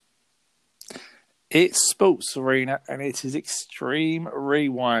It's Sports Arena and it is Extreme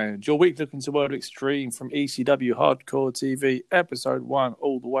Rewind. Your week looking to World Extreme from ECW Hardcore TV, episode 1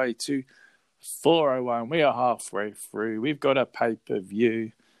 all the way to 401. We are halfway through. We've got a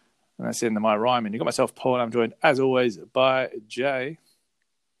pay-per-view. And that's the end of my rhyming. You've got myself, Paul, and I'm joined, as always, by Jay.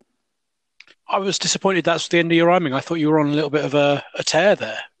 I was disappointed that's the end of your rhyming. I thought you were on a little bit of a tear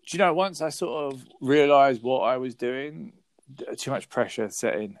there. Do you know, once I sort of realised what I was doing, too much pressure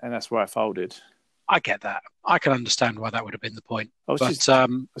set in, and that's where I folded. I get that. I can understand why that would have been the point. I was just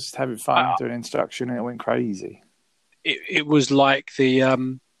having fun doing instruction, and it went crazy. It was like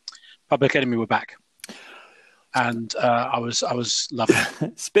the Public Enemy were back, and I was loving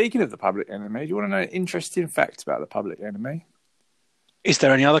it. Speaking of the Public Enemy, do you want to know an interesting fact about the Public Enemy? Is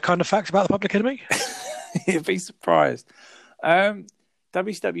there any other kind of fact about the Public Enemy? You'd be surprised.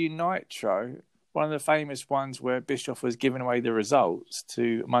 WCW Nitro, one of the famous ones where Bischoff was giving away the results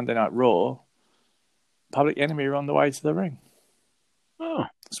to Monday Night Raw. Public Enemy are on the way to the ring. Oh.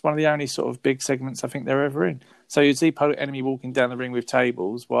 It's one of the only sort of big segments I think they're ever in. So you'd see Public Enemy walking down the ring with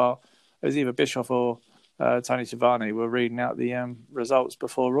tables while it was either Bischoff or Tony Schiavone were reading out the results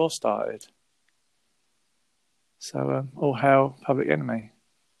before Raw started. So all hail Public Enemy.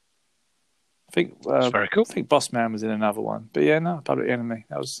 I think That's very cool. I think Boss Man was in another one. But yeah, no, Public Enemy.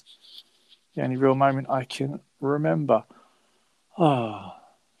 That was the only real moment I can remember. Oh.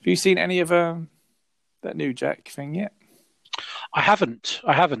 Have you seen any of that New Jack thing yet? I haven't.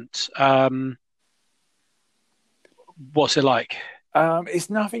 What's it like? It's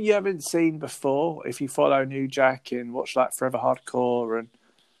nothing you haven't seen before if you follow New Jack and watch like Forever Hardcore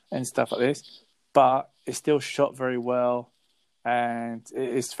and stuff like this. But it's still shot very well and it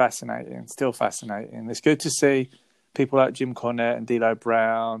is fascinating, still fascinating. It's good to see people like Jim Cornette and D'Lo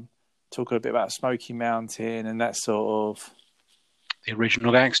Brown talk a bit about Smoky Mountain and that sort of... The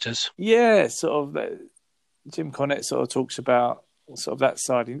original gangsters. Yeah, sort of... Jim Cornette sort of talks about sort of that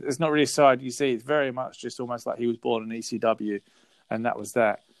side. It's not really a side you see. It's very much just almost like he was born in ECW and that was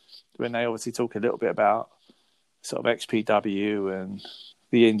that. When they obviously talk a little bit about sort of XPW and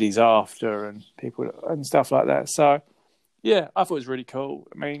the indies after and people and stuff like that. So, yeah, I thought it was really cool.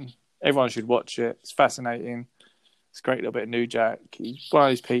 I mean, everyone should watch it. It's fascinating. It's a great little bit of New Jack. He's one of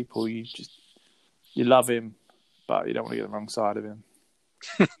those people you love him, but you don't want to get the wrong side of him.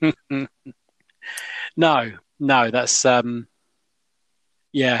 No, that's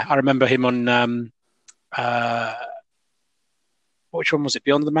yeah. I remember him on which one was it?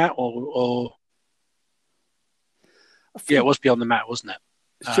 Beyond the Mat or yeah, it was Beyond the Mat, wasn't it?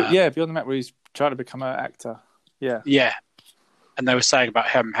 Yeah, Beyond the Mat, where he's trying to become an actor. Yeah. And they were saying about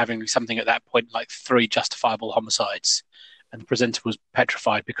him having something at that point like 3 justifiable homicides, and the presenter was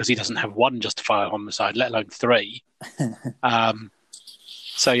petrified because he doesn't have 1 justifiable homicide, let alone 3.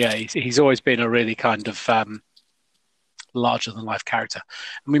 So yeah, he's always been a really kind of larger than life character,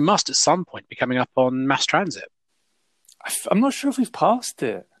 and we must at some point be coming up on Mass Transit. I'm not sure if we've passed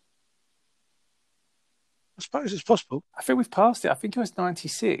it. I suppose it's possible. I think we've passed it. I think it was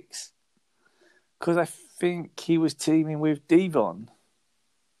 96 because I think he was teaming with Devon.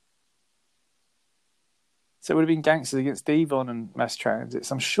 So it would have been Gangsters against Devon and Mass Transit.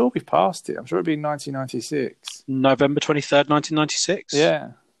 So I'm sure we've passed it. I'm sure it'd be 1996. November 23rd, 1996.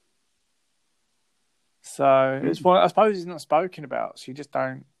 Yeah. So it's one. I suppose it's not spoken about, so you just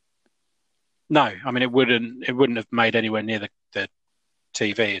don't. No, I mean it wouldn't have made anywhere near the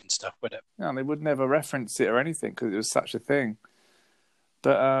TV and stuff, would it? No, they would never reference it or anything because it was such a thing.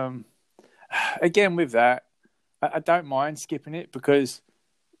 But again, with that, I don't mind skipping it because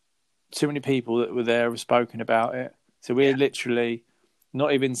too many people that were there have spoken about it. So we're literally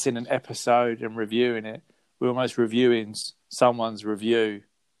not even seen an episode and reviewing it. We're almost reviewing someone's review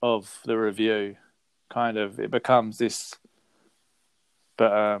of the review. Kind of, it becomes this.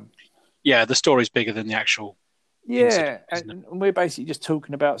 But yeah, the story's bigger than the actual. Yeah, and we're basically just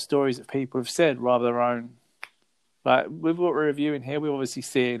talking about stories that people have said rather than our own. Like with what we're reviewing here, we're obviously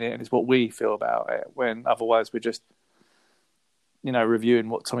seeing it and it's what we feel about it. When otherwise we're just, reviewing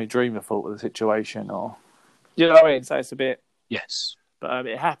what Tommy Dreamer thought of the situation, or you know what I mean. So it's a bit but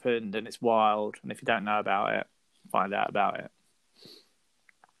it happened and it's wild. And if you don't know about it, find out about it.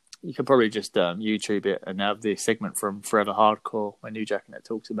 You could probably just YouTube it and have the segment from Forever Hardcore when New Jack and it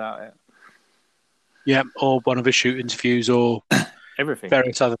talks about it. Yeah, or one of his shoot interviews or everything.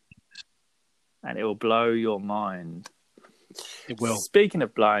 Various other things. And it will blow your mind. It will. Speaking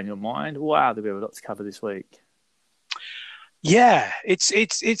of blowing your mind, wow, we have a lot to cover this week. Yeah,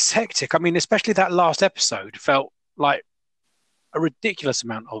 it's hectic. I mean, especially that last episode felt like a ridiculous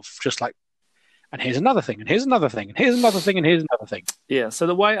amount of just like, and here's another thing, and here's another thing, and here's another thing, and here's another thing. Yeah, so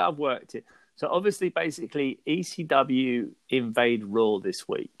the way I've worked it, So obviously, basically, ECW invade Raw this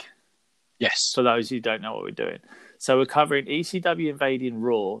week. Yes. For those who don't know what we're doing. So we're covering ECW invading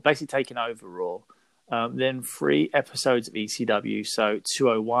Raw, basically taking over Raw. Then 3 episodes of ECW, so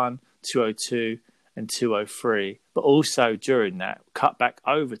 201, 202, and 203. But also during that, cut back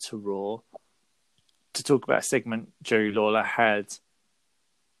over to Raw to talk about a segment Jerry Lawler had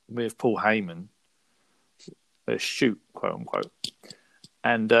with Paul Heyman. A shoot, quote unquote.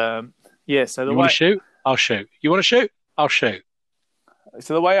 And yeah, so you want to shoot? I'll shoot. You want to shoot? I'll shoot.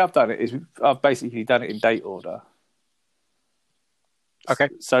 So the way I've done it is I've basically done it in date order. Okay.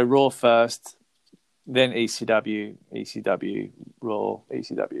 So Raw first, then ECW, ECW, Raw,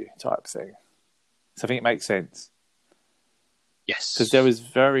 ECW type thing. So I think it makes sense. Yes. Because there was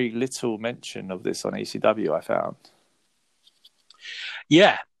very little mention of this on ECW, I found.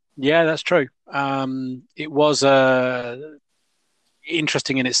 Yeah, that's true. It was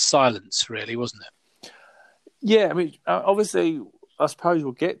interesting in its silence, really, wasn't it? Yeah, I mean, obviously, I suppose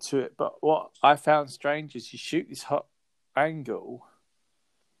we'll get to it, but what I found strange is you shoot this hot angle,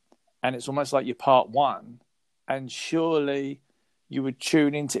 and it's almost like you're part one, and surely you would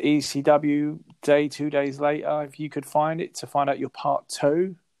tune into ECW 2 days later if you could find it to find out your part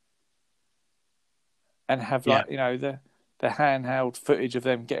two, and have the handheld footage of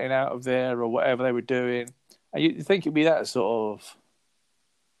them getting out of there or whatever they were doing. And you'd think it'd be that sort of,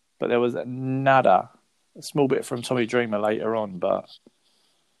 but there was nada. A small bit from Tommy Dreamer later on, but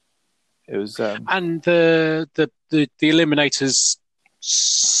it was. And the Eliminators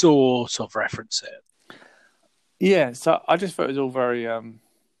sort of reference it. Yeah, so I just thought it was all very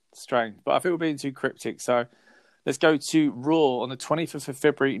strange, but I think we're being too cryptic. So let's go to Raw on the 25th of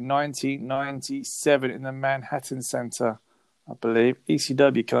February, 1997, in the Manhattan Center, I believe,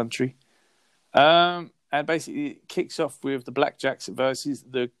 ECW country. And basically, it kicks off with the Blackjacks versus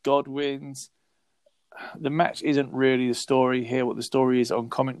the Godwins. The match isn't really the story here. What the story is on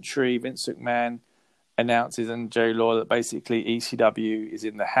commentary, Vince McMahon announces and Jerry Lawler that basically ECW is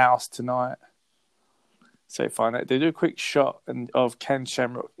in the house tonight. So find out. They do a quick shot of Ken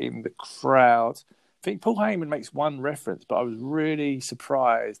Shamrock in the crowd. I think Paul Heyman makes one reference, but I was really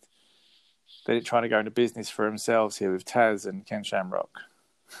surprised they didn't try to go into business for themselves here with Taz and Ken Shamrock.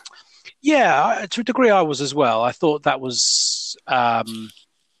 Yeah, to a degree I was as well. I thought that was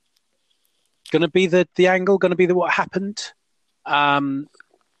going to be the angle, going to be what happened. But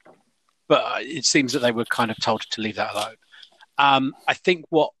it seems that they were kind of told to leave that alone. I think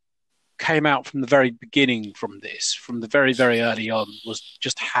what came out from the very beginning from this, from the very, very early on, was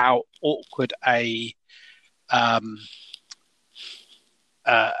just how awkward a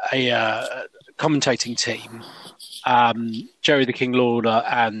commentating team, Jerry the King Lawler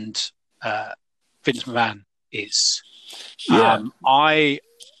and Vince McMahon is. Yeah. I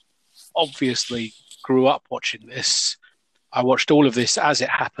obviously grew up watching this. I watched all of this as it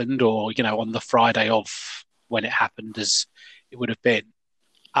happened, or on the Friday of when it happened, as it would have been.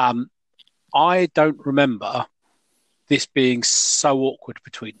 I don't remember this being so awkward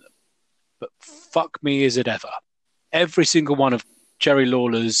between them, but fuck me, is it ever? Every single one of Jerry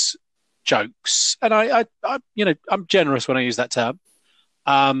Lawler's jokes, and I'm generous when I use that term.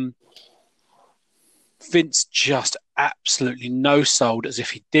 Vince just absolutely no-sold, as if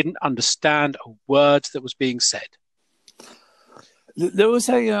he didn't understand a word that was being said. There was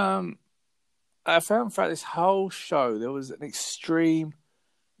I found throughout this whole show, there was an extreme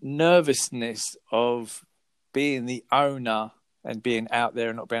nervousness of being the owner and being out there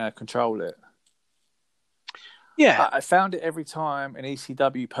and not being able to control it. Yeah. I found it every time an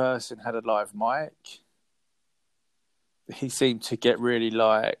ECW person had a live mic. He seemed to get really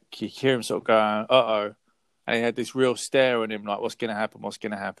you hear him sort of going, uh-oh. And he had this real stare on him, like, what's going to happen? What's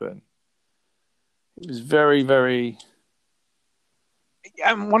going to happen? It was very, very...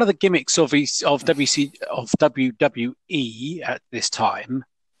 And one of the gimmicks of WWE at this time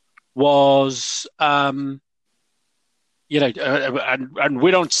was, and we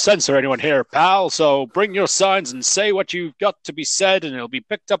don't censor anyone here, pal. So bring your signs and say what you've got to be said, and it'll be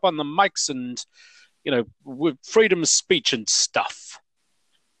picked up on the mics, and with freedom of speech and stuff.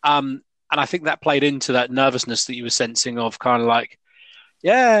 And I think that played into that nervousness that you were sensing of kind of like,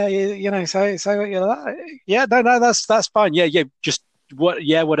 say what you like. Yeah, no, that's fine. Yeah, just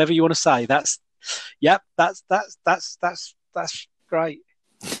whatever you want to say. That's great.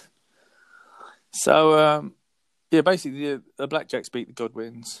 So, basically the Blackjacks beat the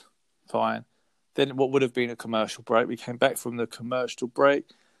Godwins. Fine. Then what would have been a commercial break. We came back from the commercial break.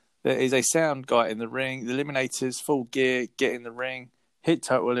 There is a sound guy in the ring. The Eliminators, full gear, get in the ring, hit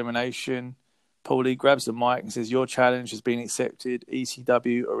total elimination. Paulie grabs the mic and says, "Your challenge has been accepted.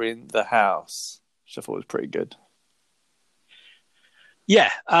 ECW are in the house," which I thought was pretty good.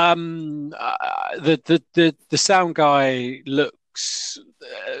 Yeah, the sound guy looks,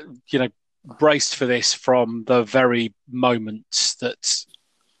 braced for this from the very moment that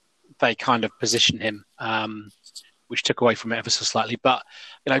they kind of position him, which took away from it ever so slightly. But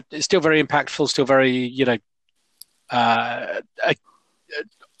it's still very impactful, still very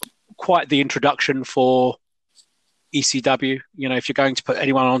quite the introduction for ECW. If you're going to put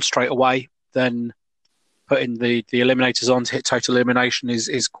anyone on straight away, then putting the eliminators on to hit total elimination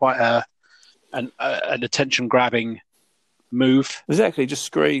is quite an attention grabbing move. Exactly, just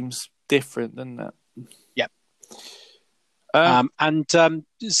screams different than that. Yep. And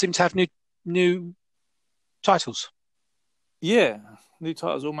seem to have new titles. Yeah, new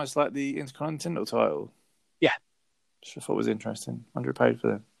titles, almost like the Intercontinental title. Yeah, which I thought was interesting. Underpaid for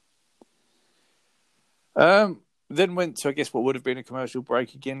them. Then went to, I guess, what would have been a commercial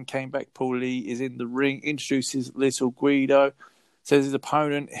break again. Came back. Paulie is in the ring. Introduces Little Guido. Says his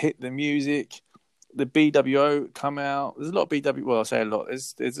opponent hit the music. The BWO come out. There's a lot of BWO. Well, I say a lot.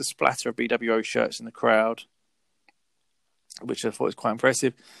 There's a splatter of BWO shirts in the crowd, which I thought was quite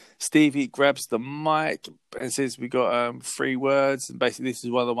impressive. Stevie grabs the mic and says, "We got 3 words." And basically, this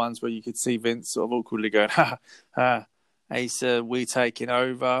is one of the ones where you could see Vince sort of awkwardly going, "Ha ha, Ace, we taking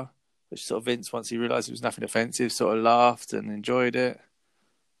over." Which sort of Vince, once he realised it was nothing offensive, sort of laughed and enjoyed it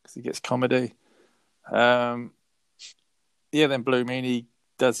because he gets comedy. Then Blue Meanie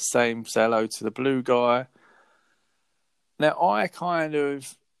does the same, say hello to the blue guy. Now, I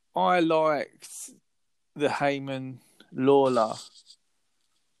liked the Heyman Lawler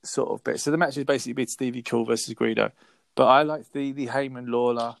sort of bit. So the match is basically been Stevie Cool versus Guido. But I liked the Heyman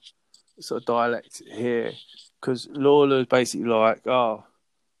Lawler sort of dialect here because Lawler's basically like, "Oh,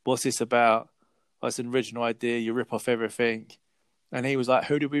 what's this about? Oh, it's an original idea. You rip off everything." And he was like,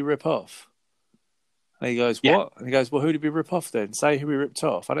 "Who did we rip off?" And he goes, "What?" And he goes, "Well, who did we rip off then? Say who we ripped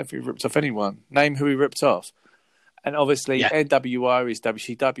off. I don't think we ripped off anyone. Name who we ripped off." And obviously, NWO is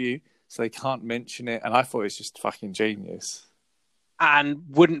WCW, so they can't mention it. And I thought it was just fucking genius. And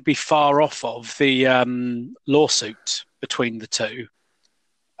wouldn't be far off of the lawsuit between the two,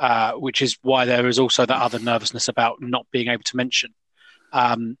 which is why there is also that other nervousness about not being able to mention.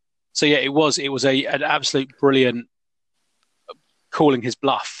 It was an absolute brilliant calling his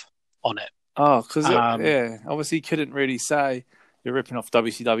bluff on it. Oh, because obviously he couldn't really say you're ripping off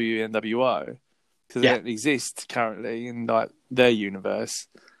WCW and NWO because they don't exist currently in like their universe,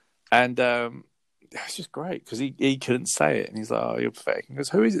 and it's just great because he couldn't say it, and he's like, "Oh, you're pathetic." He goes,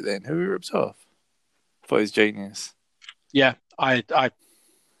 "Who is it then? Who ripped off?" I thought it was genius. Yeah, I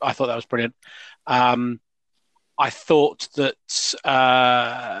thought that was brilliant. I thought that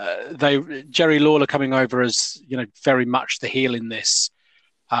Jerry Lawler coming over as very much the heel in this,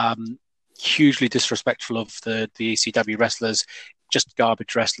 hugely disrespectful of the ECW wrestlers, just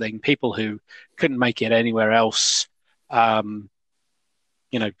garbage wrestling, people who couldn't make it anywhere else. And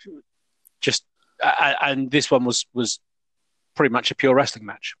this one was pretty much a pure wrestling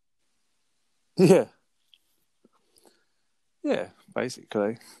match. Yeah,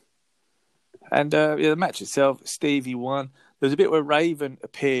 basically. And the match itself, Stevie won. There was a bit where Raven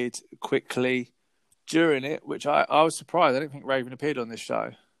appeared quickly during it, which I was surprised. I didn't think Raven appeared on this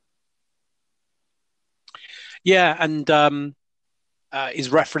show. Yeah, and is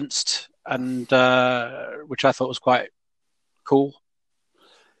referenced, and which I thought was quite cool.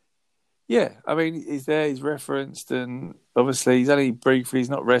 Yeah, I mean, he's there, he's referenced, and obviously he's only briefly, he's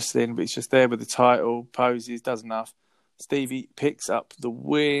not wrestling, but he's just there with the title, poses, does enough. Stevie picks up the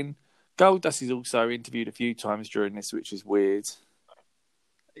win. Goldust is also interviewed a few times during this, which is weird.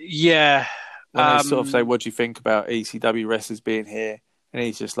 Yeah. When they sort of say, "What do you think about ECW wrestlers being here?" And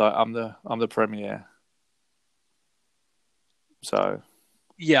he's just like, I'm the premier. So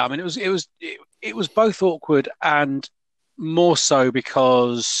yeah, I mean, it was both awkward and more so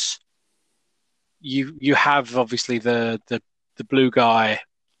because you have obviously the blue guy,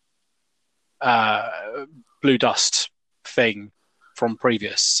 Blue Dust thing from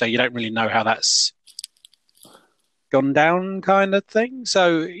previous, so you don't really know how that's gone down, kind of thing.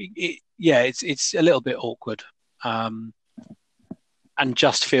 So it's a little bit awkward, and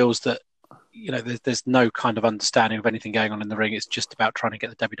just feels that there's no kind of understanding of anything going on in the ring. It's just about trying to get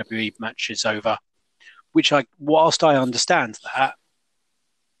the WWE matches over, which whilst I understand that,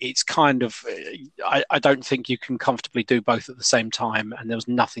 it's kind of I don't think you can comfortably do both at the same time, and there was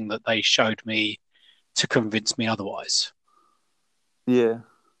nothing that they showed me to convince me otherwise. Yeah.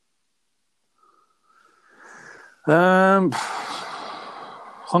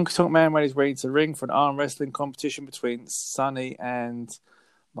 Honky Tonk Man made his way into the ring for an arm wrestling competition between Sonny and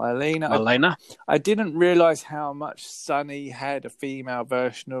Marlena. I didn't realise how much Sonny had a female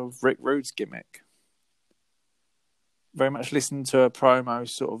version of Rick Rude's gimmick. Very much listened to a promo,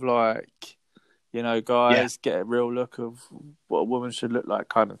 sort of like, guys, get a real look of what a woman should look like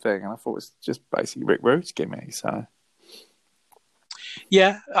kind of thing. And I thought it was just basically Rick Rude's gimmick, so...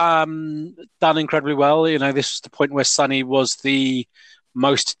 Yeah, done incredibly well. This was the point where Sunny was the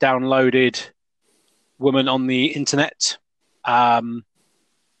most downloaded woman on the internet. So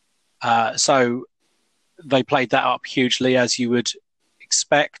they played that up hugely, as you would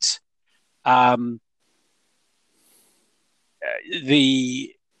expect. The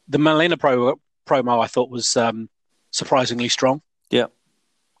Melina promo I thought was surprisingly strong. Yeah.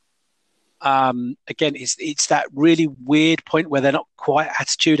 Again, it's that really weird point where they're not quite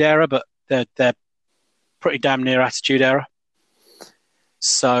Attitude Era, but they're pretty damn near Attitude Era.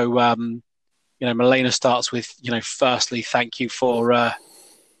 So, Melina starts with, firstly, thank you for,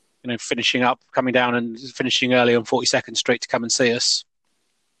 finishing up, coming down and finishing early on 42nd Street to come and see us.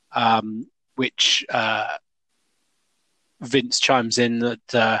 Which Vince chimes in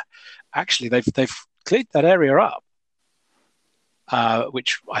that actually they've cleared that area up,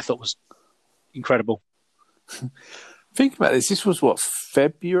 which I thought was incredible. Think about this. This was what,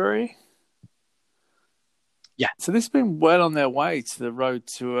 February? Yeah. So this has been well on their way to the road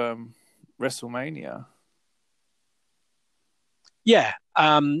to WrestleMania. Yeah.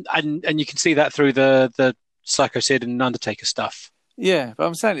 And you can see that through the Psycho Sid and Undertaker stuff. Yeah, but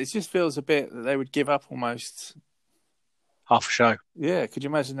I'm saying it just feels a bit that they would give up almost half a show. Yeah, could you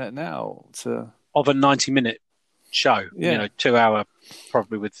imagine that now? Of a 90-minute show, 2 hour,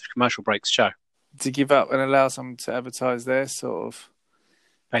 probably with commercial breaks show. To give up and allow someone to advertise their sort of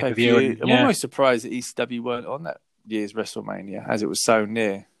pay-per-view. I'm almost surprised that ECW weren't on that year's WrestleMania, as it was so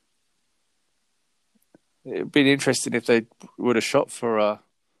near. It'd been interesting if they would have shot for a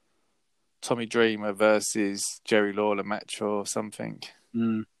Tommy Dreamer versus Jerry Lawler match or something,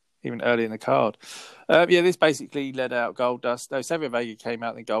 even early in the card. This basically led out Goldust. No, Savio Vega came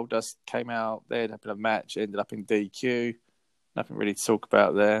out, then Goldust came out. They had a match, ended up in DQ. Nothing really to talk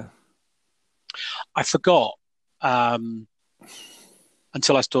about there. I forgot until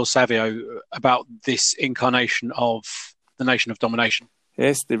I saw Savio about this incarnation of the Nation of Domination.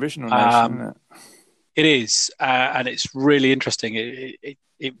 Yes, the original Nation, isn't it? It is, and it's really interesting.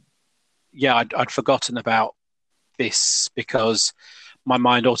 I'd forgotten about this because my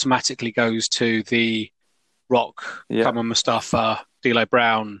mind automatically goes to the Rock, Kamal Mustafa, D'Lo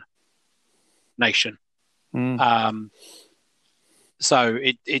Brown Nation. So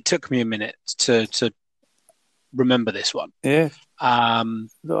it took me a minute to remember this one. Yeah. A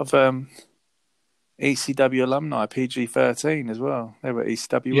lot of ECW alumni, PG-13 as well. They were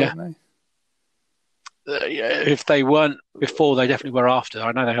ECW, weren't they? If they weren't before, they definitely were after.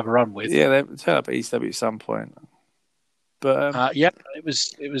 I know they have a run with. Yeah, they turned up at ECW at some point. But it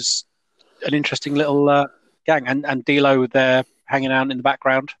was an interesting little gang, and D'Lo there hanging out in the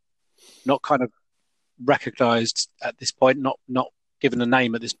background, not kind of recognised at this point, not given a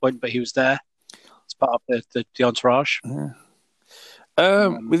name at this point, but he was there as part of the entourage. Yeah.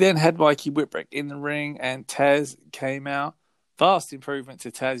 We then had Mikey Whipwreck in the ring, and Taz came out. Vast improvement to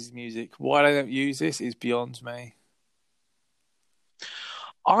Taz's music. Why they don't use this is beyond me.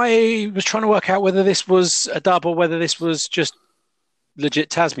 I was trying to work out whether this was a dub or whether this was just legit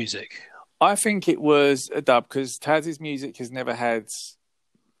Taz music. I think it was a dub because Taz's music has never had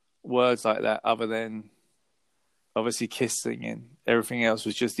words like that other than obviously Kiss singing. Everything else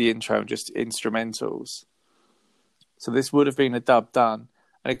was just the intro, just instrumentals. So this would have been a dub done.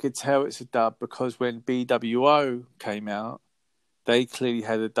 And I could tell it's a dub because when BWO came out, they clearly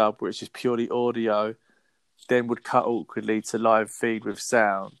had a dub where it's just purely audio, then would cut awkwardly to live feed with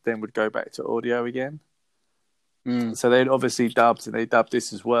sound, then would go back to audio again. So they'd obviously dubbed, and they dubbed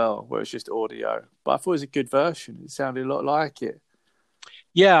this as well, where it's just audio. But I thought it was a good version. It sounded a lot like it.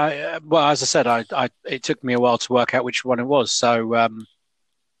 Yeah, well, as I said, it took me a while to work out which one it was, so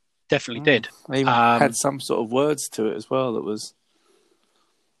definitely did. It even had some sort of words to it as well that was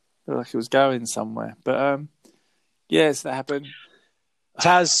like it was going somewhere. But yes, that happened.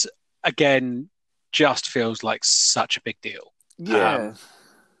 Taz, again, just feels like such a big deal. Yeah.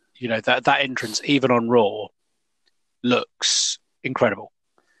 That entrance, even on Raw, looks incredible.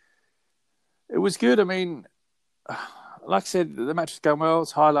 It was good. I mean, like I said, the match was going well.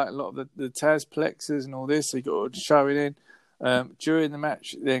 It's highlighting a lot of the Taz plexes and all this. So you got showing in. During the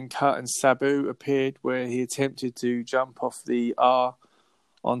match, then Cut and Sabu appeared where he attempted to jump off the R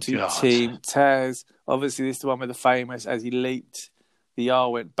onto Team Taz. Obviously, this is the one with the famous as he leaped the R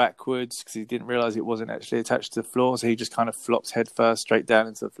went backwards because he didn't realise it wasn't actually attached to the floor, so he just kind of flopped head first straight down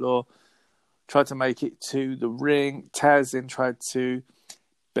into the floor. Tried to make it to the ring. Taz then tried to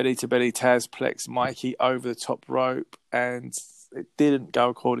belly-to-belly Tazplex Mikey over the top rope, and it didn't go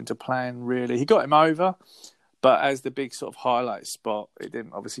according to plan, really. He got him over, but as the big sort of highlight spot, it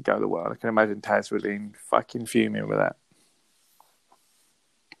didn't obviously go the way. I can imagine Taz would have been fucking fuming with that.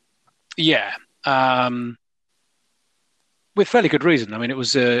 Yeah. With fairly good reason. I mean, it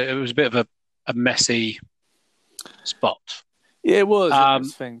was a bit of a messy spot. Yeah, it was a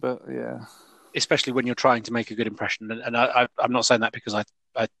nice thing, but yeah. Especially when you're trying to make a good impression. And I'm not saying that because I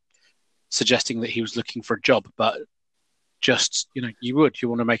suggesting that he was looking for a job, but just, you want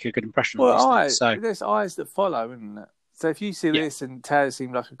to make a good impression. Well, there's eyes that follow, isn't it? So if you see this and Taz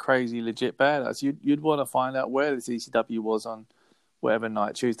seemed like a crazy, legit badass, you'd want to find out where this ECW was on whatever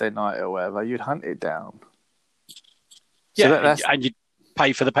night, Tuesday night or whatever. You'd hunt it down. Yeah, so and you'd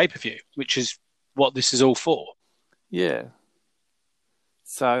pay for the pay-per-view, which is what this is all for. Yeah.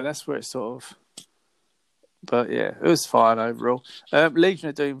 So that's where it's sort of... But yeah, it was fine overall. Legion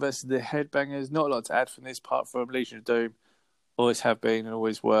of Doom versus the Headbangers. Not a lot to add from this, apart from Legion of Doom always have been and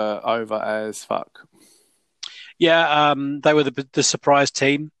always were over as fuck. Yeah, they were the surprise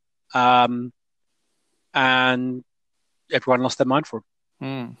team. And everyone lost their mind for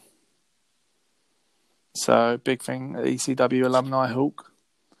them. So, big thing, ECW alumni Hawk.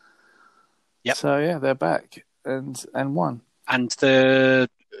 Yep. So, yeah, they're back and won. And the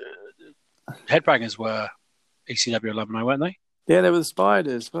Headbangers were ECW alumni, weren't they? Yeah, they were the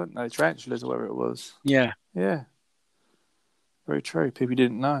Spiders, weren't they? Tarantulas or whatever it was. Yeah. Yeah. Very true. People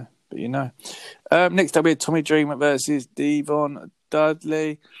didn't know, but you know. Next up, we had Tommy Dreamer versus Devon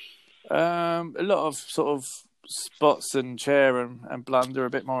Dudley. A lot of sort of spots and chair and blunder, a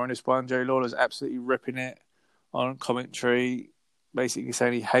bit more on this one. Jerry Lawler's absolutely ripping it on commentary, basically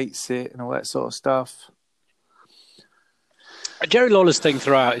saying he hates it and all that sort of stuff. Jerry Lawler's thing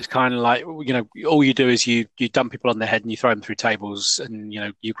throughout is kind of like, all you do is you dump people on their head and you throw them through tables and,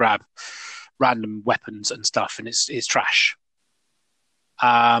 you grab random weapons and stuff and it's trash.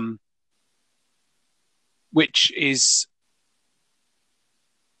 Which is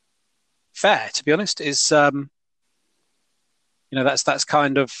fair, to be honest, is, that's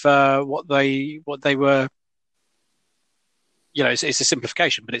kind of what they were, it's a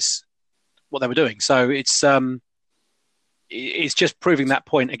simplification, but it's what they were doing. So it's just proving that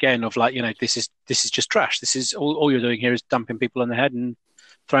point again of like, this is just trash. This is all you're doing here is dumping people on the head and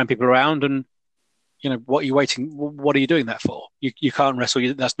throwing people around. And, what are you waiting? What are you doing that for? You can't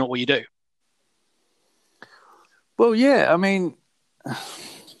wrestle. That's not what you do. Well, yeah, I mean,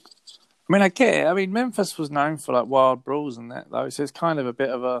 I get it. I mean, Memphis was known for like wild brawls and that, though. So it's kind of a bit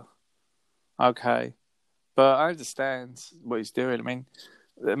of a okay, but I understand what he's doing. I mean,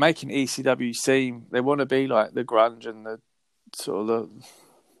 they're making ECW seem they want to be like the grunge and the sort of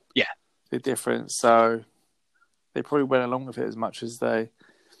the difference. So they probably went along with it as much as they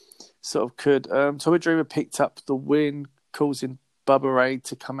sort of could. Tommy Dreamer picked up the win, causing Bubba Ray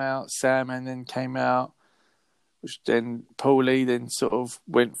to come out. Sandman then came out. Which then Paul Lee then sort of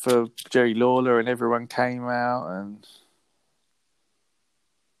went for Jerry Lawler and everyone came out and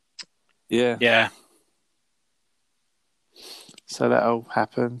yeah. So that all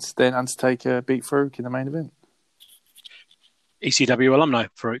happened. Then Undertaker beat Farouk in the main event. ECW alumni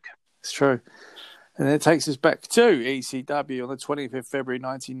Farouk. It's true. And then it takes us back to ECW on the 20th of February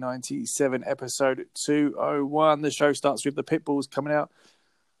 1997, episode 201. The show starts with the Pitbulls coming out.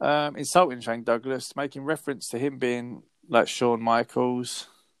 Insulting Shane Douglas, making reference to him being like Shawn Michaels,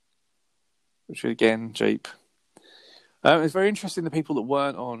 which again, cheap. It's very interesting the people that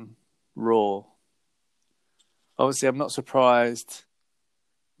weren't on Raw. Obviously, I'm not surprised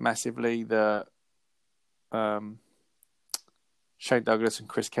massively that Shane Douglas and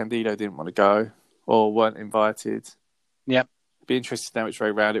Chris Candido didn't want to go or weren't invited. Yep. Be interested to know which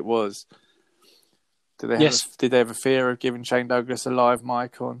way round it was. Did they have a fear of giving Shane Douglas a live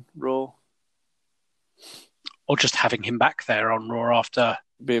mic on Raw? Or just having him back there on Raw after...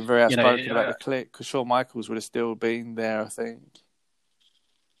 Being very outspoken about the Click, because Shawn Michaels would have still been there, I think.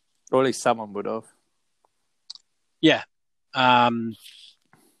 Or at least someone would have. Yeah.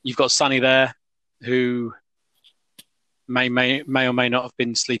 You've got Sonny there, who may or may not have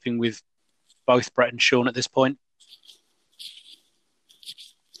been sleeping with both Brett and Shawn at this point.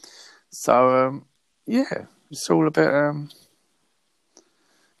 So... yeah, it's all a bit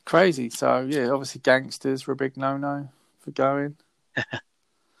crazy. So, yeah, obviously gangsters were a big no-no for going.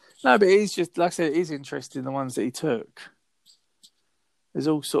 No, but he's just, like I said, it is interesting, the ones that he took. There's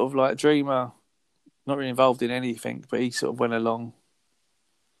all sort of like Dreamer, not really involved in anything, but he sort of went along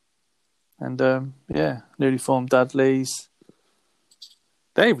And newly formed Dudleys.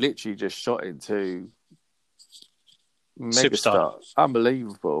 They've literally just shot into megastar.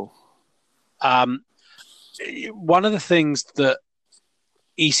 Unbelievable. One of the things that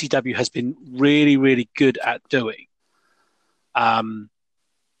ECW has been really, really good at doing has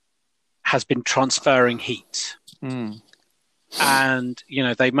been transferring heat. And,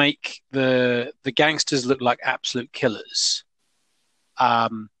 they make the gangsters look like absolute killers.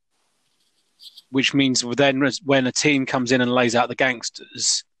 Which means then when a team comes in and lays out the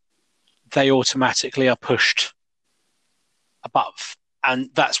gangsters, they automatically are pushed above. And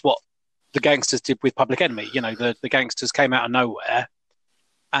that's what the gangsters did with Public Enemy. The gangsters came out of nowhere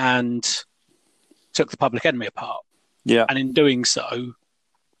and took the Public Enemy apart. Yeah. And in doing so,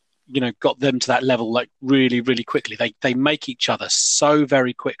 got them to that level like really, really quickly. They make each other so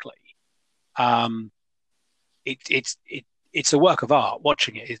very quickly. It's a work of art.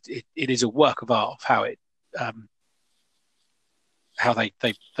 Watching it, it is a work of art of how they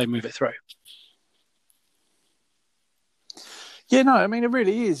move it through. Yeah, no, I mean, it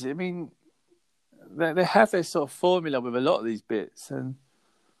really is. I mean, they have their sort of formula with a lot of these bits, and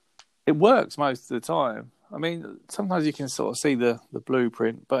it works most of the time. I mean, sometimes you can sort of see the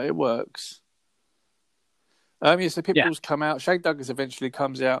blueprint, but it works. So Pitbull's come out. Shane Douglas eventually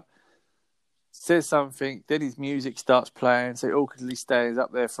comes out, says something, then his music starts playing, so he awkwardly stays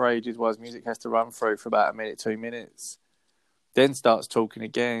up there for ages while his music has to run through for about a minute, 2 minutes. Then starts talking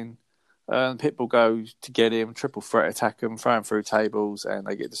again. Pitbull goes to get him, triple threat attack him, throw him through tables, and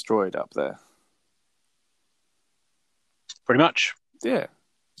they get destroyed up there. Pretty much. Yeah.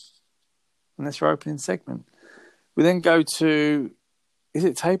 And that's our opening segment. We then go to, is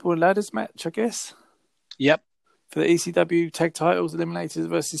it table and ladders match, I guess? Yep. For the ECW tag titles, Eliminators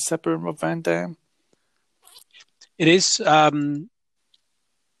versus Sabu and Rob Van Dam. It is,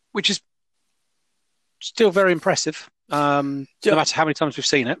 which is still very impressive, no matter how many times we've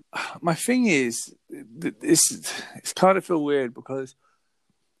seen it. My thing is, it's kind of feel weird because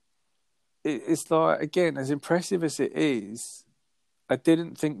it's like, again, as impressive as it is, I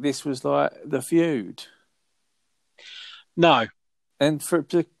didn't think this was like the feud. No. And for it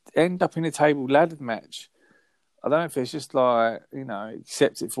to end up in a table ladder match, I don't know if it's just like,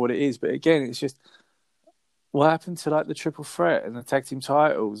 accept it for what it is. But again, it's just, what happened to like the triple threat and the tag team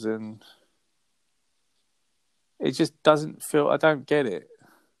titles? And it just doesn't feel, I don't get it.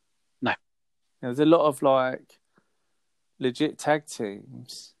 No. There's a lot of like legit tag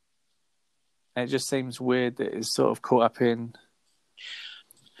teams. And it just seems weird that it's sort of caught up in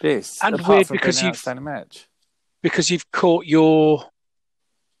this. And weird because you've caught your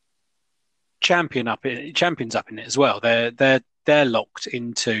champions up in it as well. They're locked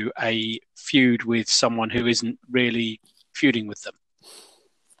into a feud with someone who isn't really feuding with them.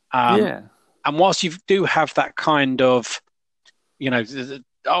 And whilst you do have that kind of, they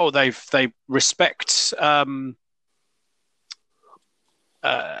respect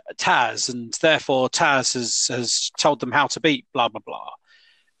Taz, and therefore Taz has told them how to beat blah blah blah.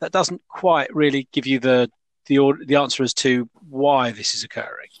 That doesn't quite really give you the answer as to why this is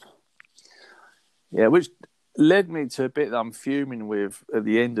occurring. Yeah, which led me to a bit that I'm fuming with at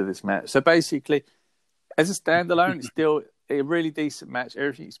the end of this match. So basically, as a standalone, it's still a really decent match.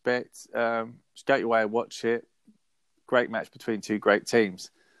 Everything you expect. Just go your way and watch it. Great match between two great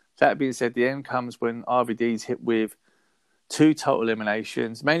teams. That being said, the end comes when RVD's hit with 2 total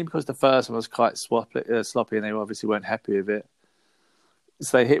eliminations, mainly because the first one was quite sloppy and they obviously weren't happy with it.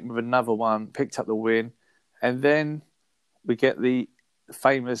 So they hit with another one, picked up the win, and then we get the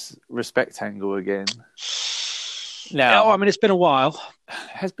famous respect angle again. Now, it's been a while.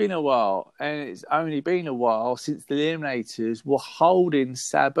 Has been a while, and it's only been a while since the Eliminators were holding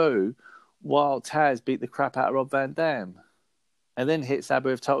Sabu while Taz beat the crap out of Rob Van Dam, and then hit Sabu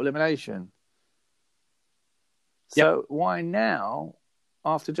with total elimination. So why now,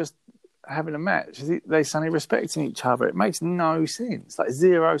 after just having a match, they suddenly respecting each other? It makes no sense, like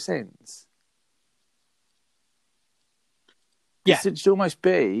 0 sense. Yeah. It should almost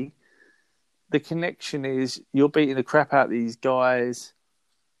be the connection is you're beating the crap out of these guys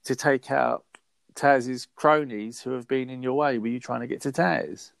to take out Taz's cronies who have been in your way. Were you trying to get to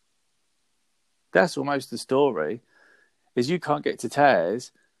Taz? That's almost the story, is you can't get to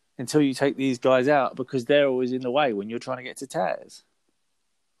Taz until you take these guys out because they're always in the way when you're trying to get to Taz.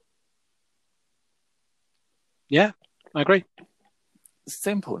 Yeah, I agree.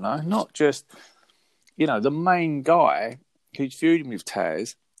 Simple, no? Not just, the main guy who's feuding with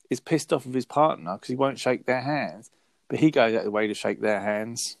Taz is pissed off with his partner because he won't shake their hands, but he goes out of the way to shake their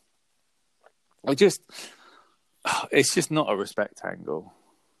hands. It's just not a respect angle.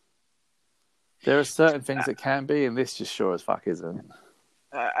 There are certain things that can be, and this just sure as fuck isn't.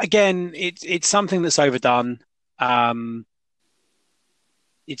 Again, it's something that's overdone.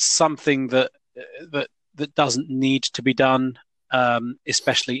 It's something that doesn't need to be done,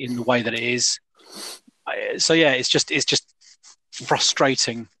 especially in the way that it is. So yeah, it's just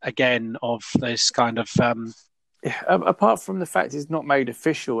frustrating again of this kind of. Apart from the fact it's not made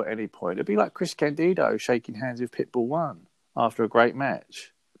official at any point, it'd be like Chris Candido shaking hands with Pitbull 1 after a great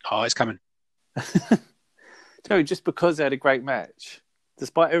match. Oh, it's coming. No, just because they had a great match,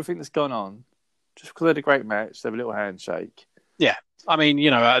 despite everything that's gone on, just because they had a great match, they have a little handshake. Yeah, I mean,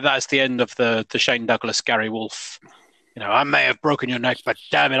 that's the end of the Shane Douglas, Gary Wolf. I may have broken your neck, but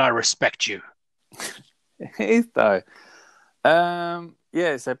damn it, I respect you. It is though.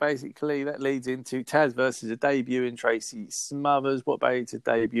 Yeah, so basically that leads into Taz versus a debut in Tracy Smothers. What better to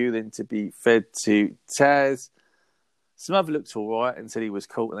debut than to be fed to Taz? Smothers looked all right until he was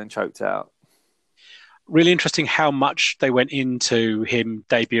caught and then choked out. Really interesting how much they went into him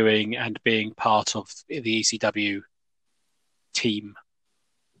debuting and being part of the ECW team.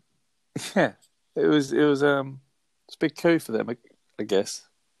 Yeah, it was a big coup for them, I guess.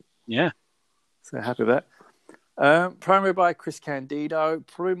 Yeah. So happy with that. Promo by Chris Candido,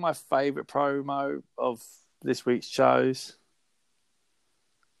 probably my favourite promo of this week's shows.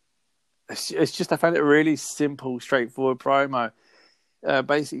 It's just, I found it a really simple, straightforward promo.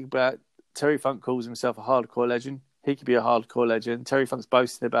 Basically, about Terry Funk calls himself a hardcore legend. He could be a hardcore legend. Terry Funk's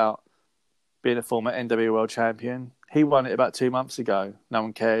boasting about being a former NWA World Champion. He won it about 2 months ago. No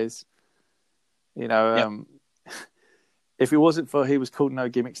one cares. If it wasn't for he was called No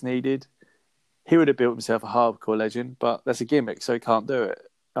Gimmicks Needed, he would have built himself a hardcore legend, but that's a gimmick, so he can't do it.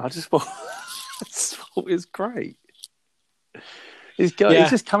 I just thought it was great. He's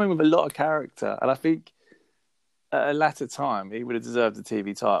just coming with a lot of character, and I think at a latter time he would have deserved a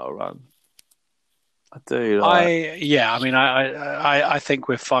TV title run. I do. I think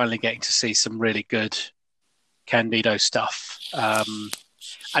we're finally getting to see some really good Candido stuff.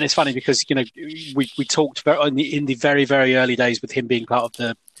 And it's funny because we talked about in the very, very early days with him being part of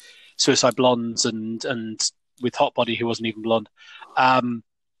the Suicide Blondes and with Hot Body, who wasn't even blonde.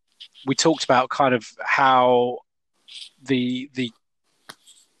 We talked about kind of how the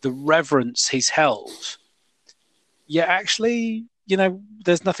reverence he's held. Yeah, actually,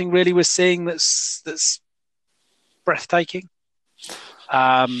 there's nothing really we're seeing that's breathtaking.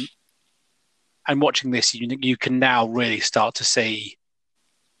 And watching this, you can now really start to see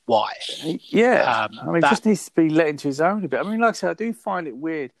why. Yeah, just needs to be let into his own a bit. I mean, like I said, I do find it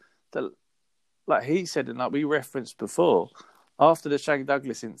weird that, like he said, and like we referenced before, after the Shane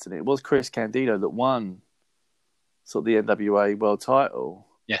Douglas incident, it was Chris Candido that won sort of the NWA World Title.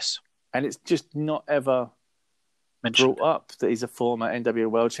 Yes, and it's just not ever brought up that he's a former NWA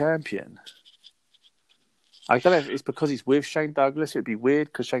World Champion. I don't know if it's because he's with Shane Douglas. It'd be weird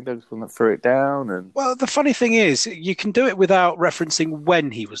because Shane Douglas wouldn't throw it down. Well, the funny thing is, you can do it without referencing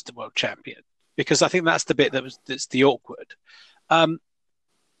when he was the world champion, because I think that's the bit that's the awkward.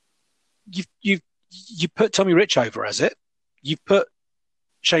 You put Tommy Rich over as it. You've put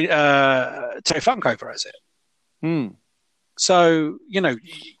Terry Funk over as it. So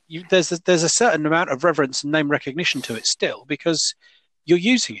there's a certain amount of reverence and name recognition to it still, because you're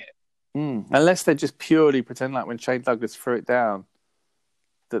using it. Unless they just purely pretend like when Shane Douglas threw it down,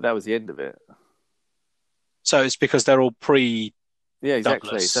 that was the end of it. So it's because they're all pre. Yeah, exactly.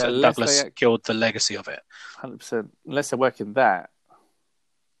 Douglas, so Douglas killed the legacy of it. 100%. Unless they're working that,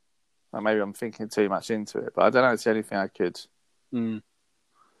 or maybe I'm thinking too much into it. But I don't know. It's the only thing I could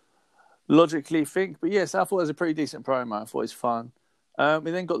logically think. But yes, I thought it was a pretty decent promo. I thought it was fun.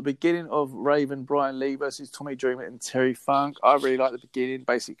 We then got the beginning of Raven, Brian Lee versus Tommy Dreamer and Terry Funk. I really like the beginning.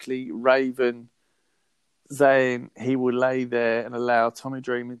 Basically, Raven saying he will lay there and allow Tommy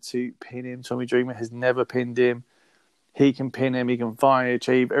Dreamer to pin him. Tommy Dreamer has never pinned him. He can pin him. He can finally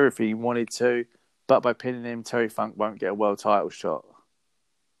achieve everything he wanted to. But by pinning him, Terry Funk won't get a world title shot.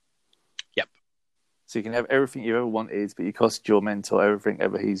 Yep. So you can have everything you ever wanted, but you cost your mentor everything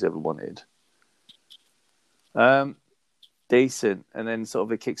he's ever wanted. Decent, and then sort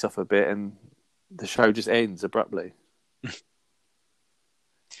of it kicks off a bit and the show just ends abruptly.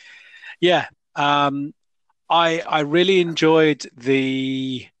 Yeah. I really enjoyed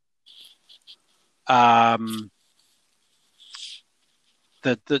that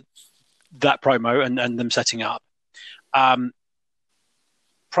promo and them setting up.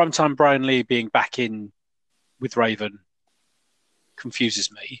 Primetime Brian Lee being back in with Raven confuses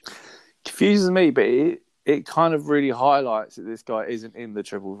me. But it kind of really highlights that this guy isn't in the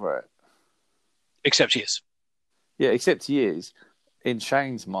triple threat. Except he is. Yeah, except he is. In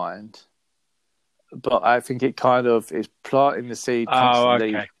Shane's mind, but I think it kind of is planting the seed Oh,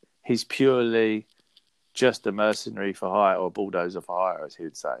 constantly. okay. He's purely just a mercenary for hire, or a bulldozer for hire, as he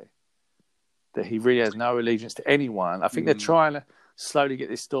would say. That he really has no allegiance to anyone. I think they're trying to slowly get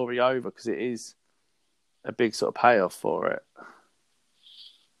this story over because it is a big sort of payoff for it.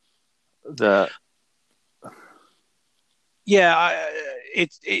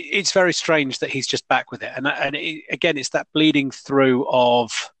 It's very strange that he's just back with it, and again, it's that bleeding through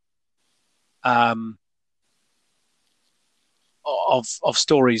of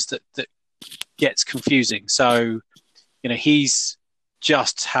stories that gets confusing. So, he's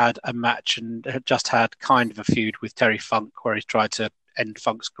just had a match and just had kind of a feud with Terry Funk where he's tried to end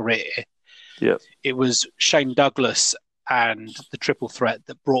Funk's career. Yeah, it was Shane Douglas and the Triple Threat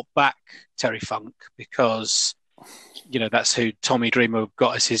that brought back Terry Funk because, that's who Tommy Dreamer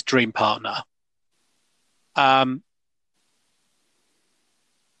got as his dream partner. But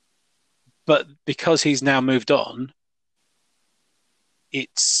because he's now moved on,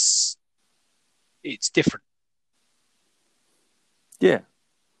 it's different. Yeah.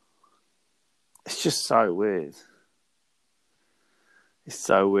 It's just so weird. It's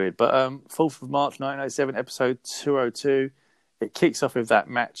so weird. But 4th of March 1997, episode 202, it kicks off with that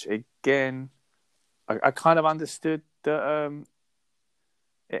match again. I kind of understood that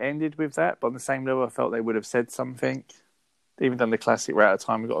it ended with that, but on the same level, I felt they would have said something. Even done the classic "we're out of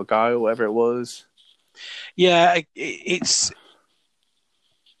time, we've got to go," or whatever it was. Yeah, it's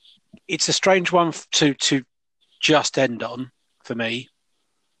a strange one to just end on for me.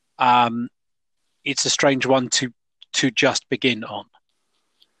 It's a strange one to just begin on.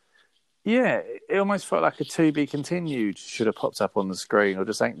 Yeah, it almost felt like a to be continued should have popped up on the screen, or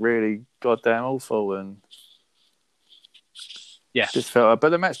just ain't really goddamn awful. And yeah, just felt. But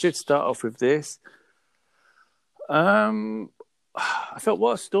the match did start off with this. I felt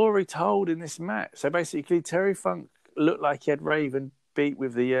what a story told in this match. So basically, Terry Funk looked like he had Raven beat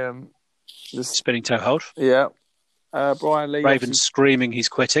with the spinning toe hold. Yeah, Brian Lee. Raven screaming he's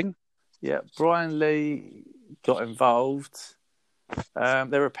quitting. Yeah, Brian Lee got involved.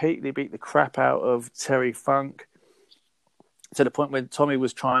 They repeatedly beat the crap out of Terry Funk to the point when Tommy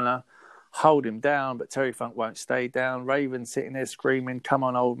was trying to hold him down, but Terry Funk won't stay down. Raven sitting there screaming, "Come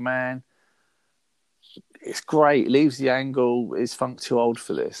on, old man." It's great. Leaves the angle. Is Funk too old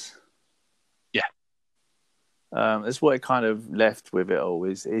for this? Yeah. That's what it kind of left with it all.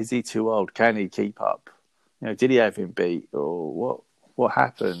 Is he too old? Can he keep up? Did he have him beat, or what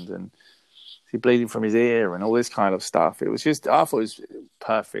happened? And is he bleeding from his ear and all this kind of stuff? It was just, I thought it was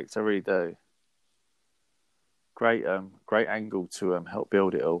perfect. I really do. Great angle to help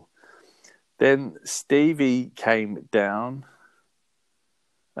build it all. Then Stevie came down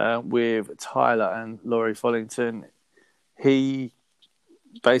with Tyler and Laurie Follington. He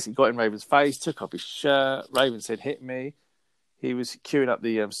basically got in Raven's face, took off his shirt. Raven said, "Hit me." He was queuing up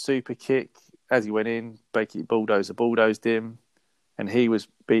the super kick. As he went in, basically bulldozed him, and he was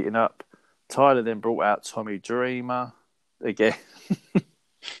beaten up. Tyler then brought out Tommy Dreamer again.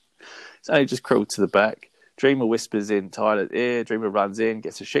 So he just crawled to the back. Dreamer whispers in Tyler's ear. Dreamer runs in,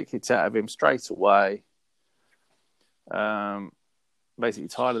 gets a shit kicked out of him straight away. Basically,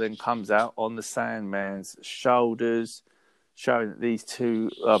 Tyler then comes out on the Sandman's shoulders, showing that these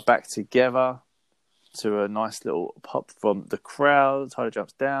two are back together to a nice little pop from the crowd. Tyler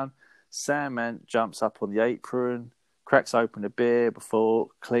jumps down. Sandman jumps up on the apron, cracks open a beer before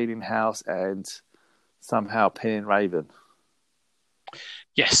cleaning house and somehow pinning Raven.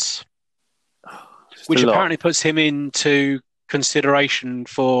 Yes. Which apparently puts him into consideration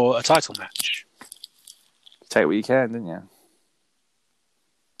for a title match. Take what you can, didn't you?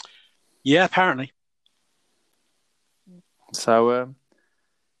 Yeah, apparently. So,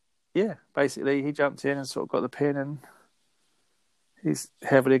 basically he jumped in and sort of got the pin, and he's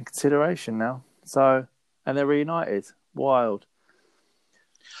heavily in consideration now. So, and they're reunited. Wild.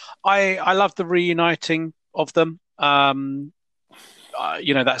 I love the reuniting of them. That's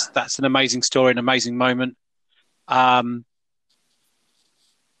an amazing story, an amazing moment.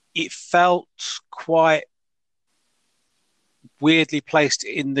 It felt quite weirdly placed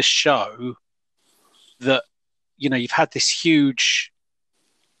in the show that, you've had this huge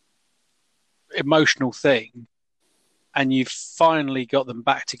emotional thing and you've finally got them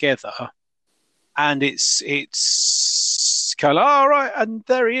back together, and it's kind of, all right, and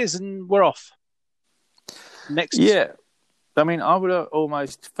there he is, and we're off. Next. Yeah. I mean, I would have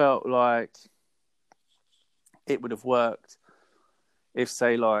almost felt like it would have worked if,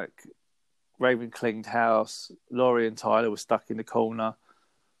 say, like, Raven cleaned house, Laurie and Tyler were stuck in the corner,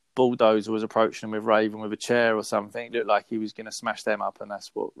 Bulldozer was approaching him with Raven with a chair or something. It looked like he was going to smash them up, and that's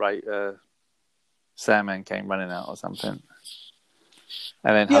what Sandman came running out or something,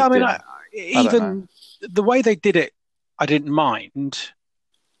 and then Yeah, I hugged mean, him. I don't know. even the way they did it, I didn't mind.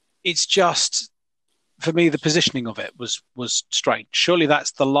 It's just for me the positioning of it was strange. Surely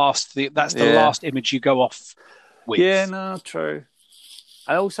that's the last Yeah, image you go off with. yeah, no, true.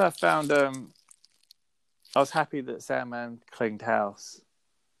 I also found I was happy that Sandman cleaned house.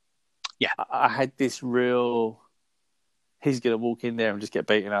 Yeah. I had this real, he's going to walk in there and just get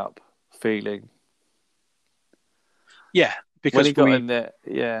beaten up feeling. Yeah, When because he got in there,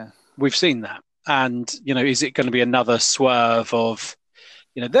 yeah. we've seen that. And, is it going to be another swerve of,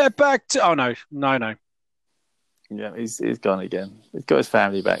 they're back to... Oh, no. Yeah, he's gone again. He's got his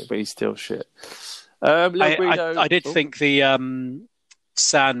family back, but he's still shit. I did think the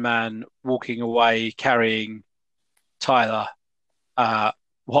Sandman walking away carrying Tyler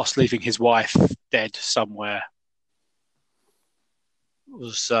whilst leaving his wife dead somewhere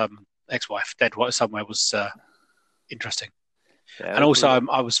was ex-wife dead somewhere was interesting. Yeah, and also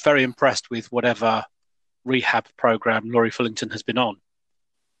I was very impressed with whatever rehab program Laurie Fullington has been on,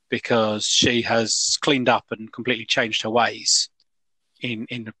 because she has cleaned up and completely changed her ways in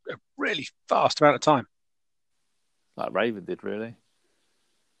a really fast amount of time. like Raven did, really.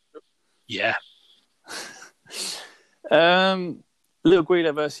 Yeah. Little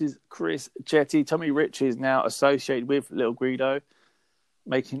Guido versus Chris Chetty. Tommy Rich is now associated with Little Guido.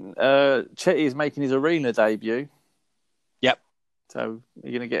 Chetty is making his arena debut. Yep. So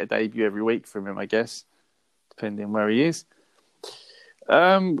you're going to get a debut every week from him, I guess, depending where he is.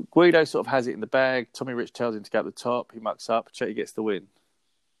 Guido sort of has it in the bag. Tommy Rich tells him to go at the top. He mucks up. Chetty gets the win.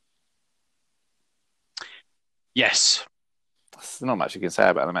 Yes. There's not much you can say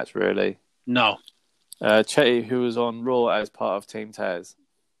about the match, really. No. Chetty, who was on Raw as part of Team Taz.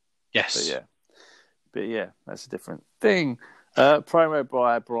 Yes. But yeah, that's a different thing. Promo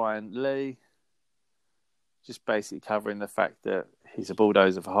by Brian Lee. Just basically covering the fact that he's a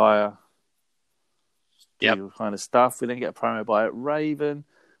bulldozer for hire. Yep. Kind of stuff. We then get a promo by Raven.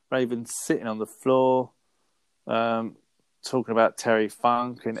 Raven's sitting on the floor, talking about Terry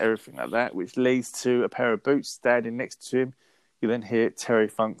Funk and everything like that, which leads to a pair of boots standing next to him. You then hear Terry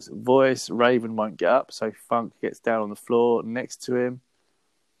Funk's voice. Raven won't get up, so Funk gets down on the floor next to him.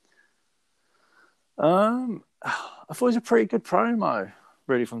 I thought it was a pretty good promo,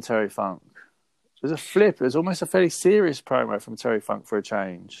 really, from Terry Funk. It was a flip. It was almost a fairly serious promo from Terry Funk for a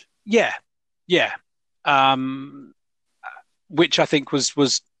change. Yeah. Which I think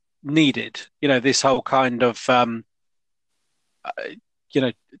was needed. This whole kind of, damn it, you're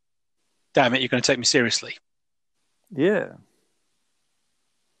going to take me seriously. Yeah.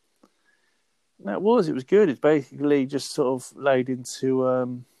 No, it was good. It's basically just sort of laid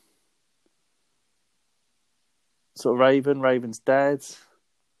into sort of Raven's dad.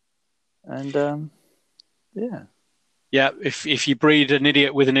 And yeah. Yeah, if you breed an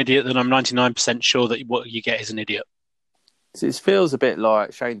idiot with an idiot, then I'm 99% sure that what you get is an idiot. So it feels a bit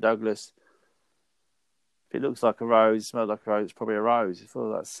like Shane Douglas. If it looks like a rose, smells like a rose, it's probably a rose. It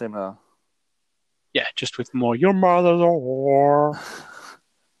feels like similar. Yeah, just with more your mother's whore.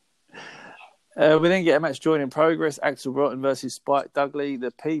 We then get a match joined in progress. Axel Rotten versus Spike Dudley,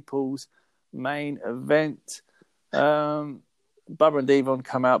 the People's main event. Bubba and Devon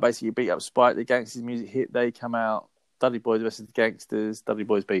come out, basically beat up Spike. The Gangsters music hit, they come out. Dudley Boys versus the Gangsters. Dudley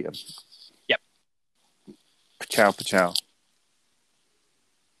Boys beat them. Yep. Pachow, pachow.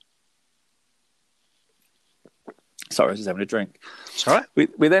 Sorry, I was just having a drink. It's all right.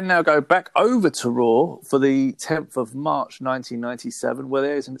 We then now go back over to Raw for the 10th of March 1997, where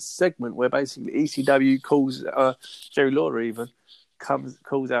there's a segment where basically ECW calls, Jerry Lawler even,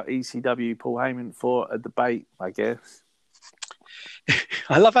 calls out ECW Paul Heyman for a debate, I guess.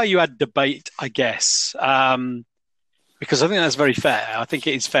 I love how you add debate, I guess, because I think that's very fair. I think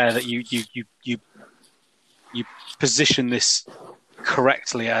it is fair that you position this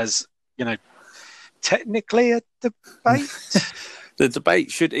correctly as, technically a debate. The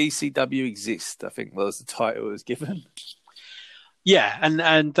debate, should ECW exist, I think was the title it was given. Yeah,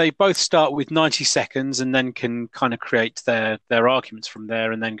 and they both start with 90 seconds and then can kind of create their arguments from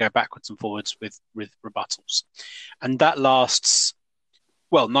there and then go backwards and forwards with rebuttals. And that lasts,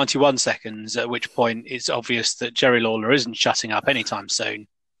 91 seconds, at which point it's obvious that Jerry Lawler isn't shutting up anytime soon,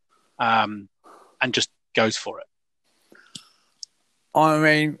 and just goes for it. I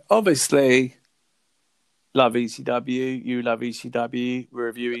mean, obviously, love ECW. You love ECW. We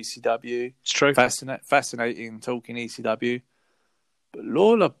review ECW. It's true. Fascinating talking ECW. But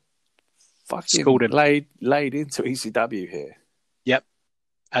Lawler fucking Schooled him. laid into ECW here. Yep.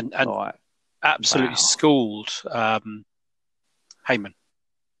 And right. absolutely schooled Heyman.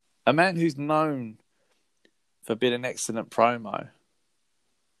 A man who's known for being an excellent promo.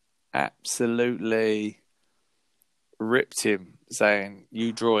 Absolutely ripped him, saying,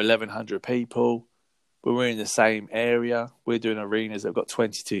 you draw 1,100 people, but we're in the same area. We're doing arenas that have got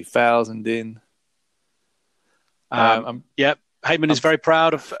 22,000 in. Yep. Heyman is very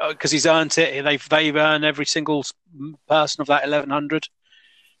proud of because he's earned it. They've earned every single person of that 1,100.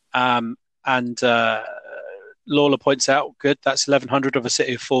 And Lawler points out, good, that's 1,100 of a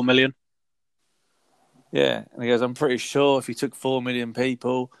city of 4 million. Yeah, and he goes, I'm pretty sure if you took 4 million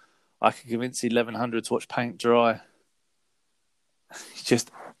people, I could convince the 1,100 to watch paint dry. He just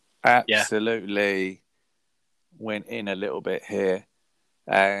absolutely went in a little bit here.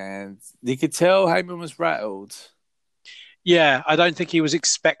 And you could tell Heyman was rattled. Yeah, I don't think he was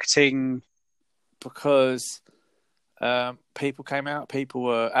expecting... Because people came out, people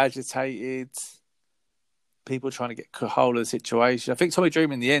were agitated, people trying to get hold of the situation. I think Tommy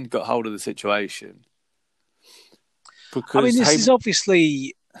Dreamer in the end got hold of the situation. Because this is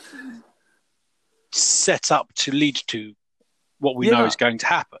obviously set up to lead to what we know is going to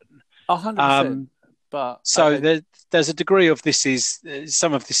happen. 100%. But there's a degree of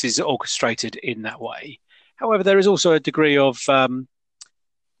some of this is orchestrated in that way. However, there is also a degree of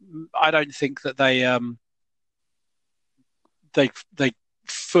I don't think that they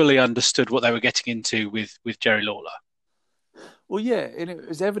fully understood what they were getting into with Jerry Lawler. Well, yeah, and it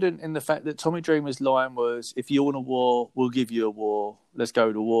was evident in the fact that Tommy Dreamer's line was, if you want a war, we'll give you a war. Let's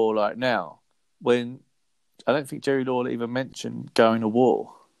go to war like now. When I don't think Jerry Lawler even mentioned going to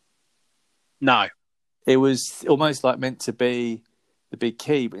war. No. It was almost like meant to be the big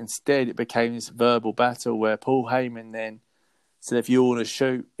key, but instead it became this verbal battle where Paul Heyman then said, if you want to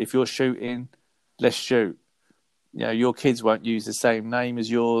shoot, if you're shooting, let's shoot. You know, your kids won't use the same name as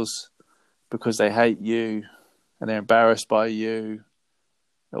yours because they hate you and they're embarrassed by you,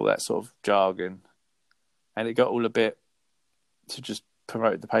 all that sort of jargon. And it got all a bit to just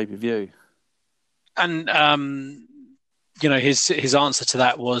promote the pay-per-view. And, his answer to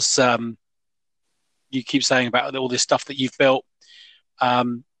that was, you keep saying about all this stuff that you've built, but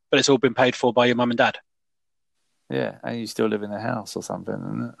it's all been paid for by your mum and dad. Yeah, and you still live in the house or something,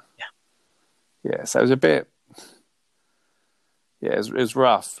 isn't it? Yeah. Yeah, so it was a bit... Yeah, it was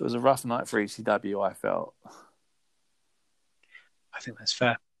rough. It was a rough night for ECW, I felt. I think that's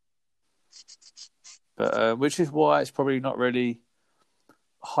fair. But which is why it's probably not really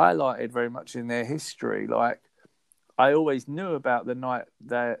highlighted very much in their history. Like, I always knew about the night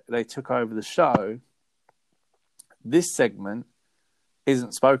that they took over the show. This segment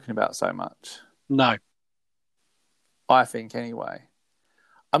isn't spoken about so much. No. I think, anyway.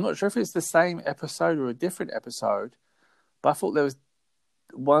 I'm not sure if it's the same episode or a different episode, but I thought there was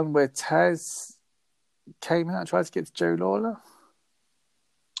one where Taz came out and tried to get to Jerry Lawler.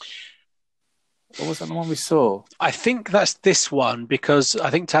 Or was that the one we saw? I think that's this one because I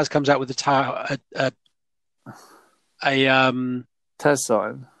think Taz comes out with a Taz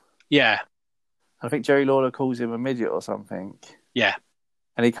sign. Yeah. I think Jerry Lawler calls him a midget or something. Yeah.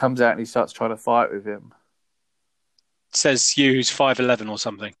 And he comes out and he starts trying to fight with him. Says you who's 5'11" or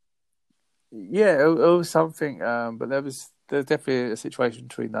something. Yeah, it was something, but there's definitely a situation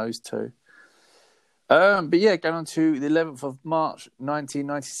between those two. But yeah, going on to the 11th of March,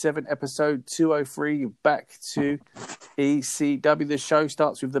 1997, episode 203, back to ECW. The show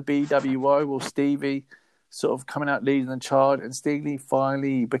starts with the BWO, with Stevie sort of coming out leading the charge, and Stevie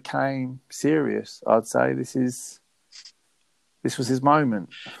finally became serious. I'd say this was his moment.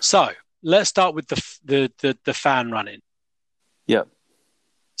 So let's start with the fan running. Yep.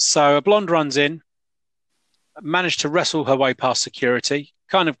 So a blonde runs in, managed to wrestle her way past security,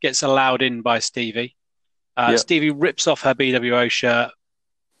 kind of gets allowed in by Stevie. Yep. Stevie rips off her BWO shirt.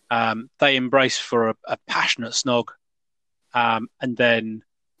 They embrace for a passionate snog. And then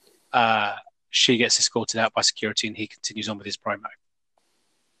she gets escorted out by security and he continues on with his promo.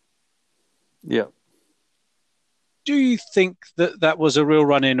 Yeah. Do you think that was a real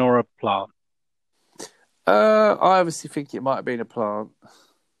run-in or a plant? I obviously think it might have been a plant.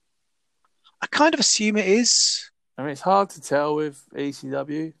 I kind of assume it is. I mean, it's hard to tell with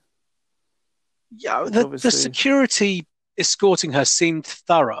ECW. Yeah, the security escorting her seemed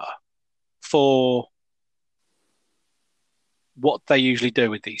thorough for what they usually do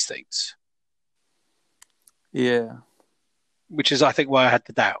with these things. Yeah. Which is, I think, why I had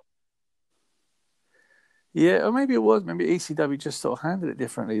the doubt. Yeah, or maybe it was. Maybe ECW just sort of handled it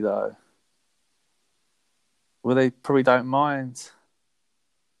differently, though. Well, they probably don't mind,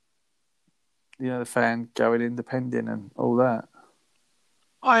 the fan going independent and all that.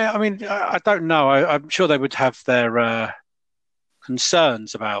 I mean, I don't know. I'm sure they would have their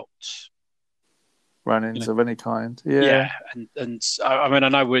concerns about run-ins of any kind. Yeah. Yeah, and I mean, I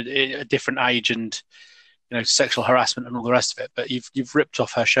know we're at a different age and sexual harassment and all the rest of it, but you've ripped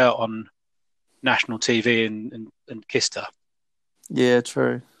off her shirt on national TV and kissed her. Yeah,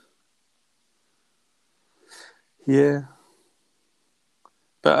 true. Yeah,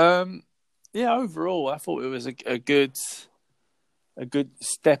 but yeah. Overall, I thought it was a good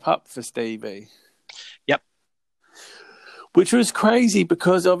step up for Stevie. Yep. Which was crazy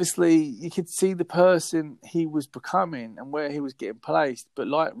because obviously you could see the person he was becoming and where he was getting placed. But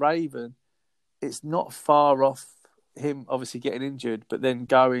like Raven, it's not far off him obviously getting injured, but then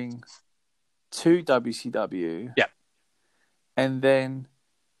going to WCW. Yeah. And then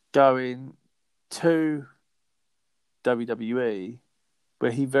going to WWE,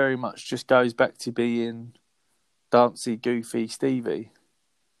 where he very much just goes back to being dancey, goofy Stevie.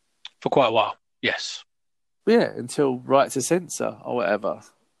 For quite a while, yes. Yeah, until Right to Censor or whatever.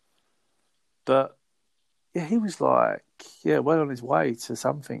 But, yeah, he was like, well on his way to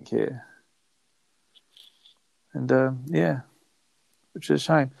something here. And, which is a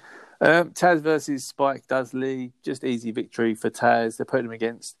shame. Taz versus Spike Dudley, just easy victory for Taz. They're putting him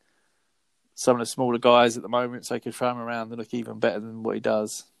against some of the smaller guys at the moment, so he could throw him around and look even better than what he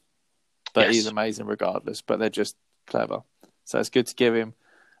does. But He's amazing regardless, but they're just clever. So it's good to give him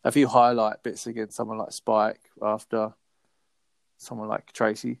a few highlight bits against someone like Spike after someone like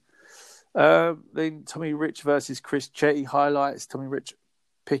Tracy. Then Tommy Rich versus Chris Chetty highlights. Tommy Rich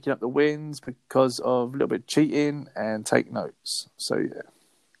picking up the wins because of a little bit of cheating and take notes. So, yeah.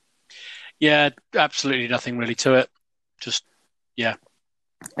 Yeah, absolutely nothing really to it. Just, yeah.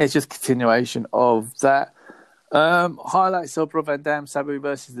 It's just continuation of that. Highlights of Rob Van Dam, Sabu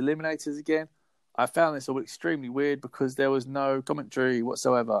versus the Eliminators again. I found this all extremely weird because there was no commentary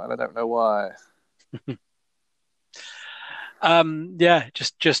whatsoever, and I don't know why. Yeah,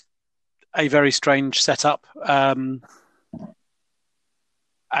 just a very strange setup. And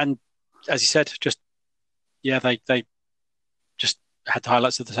as you said, they just had the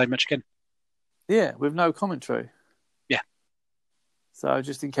highlights of the same match again. Yeah, with no commentary. Yeah. So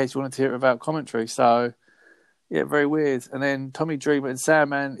just in case you wanted to hear it without commentary. So, yeah, very weird. And then Tommy Dreamer and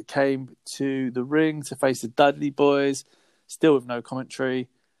Sandman came to the ring to face the Dudley Boys, still with no commentary,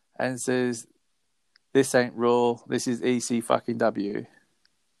 and says, "This ain't Raw. This is EC fucking W."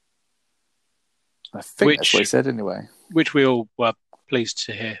 I think that's what he said anyway. Which we all were pleased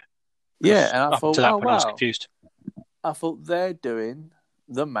to hear. Yeah, and I thought, to that point, I was confused. I thought they're doing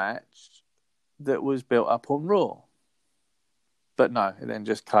the match that was built up on Raw. But no, it then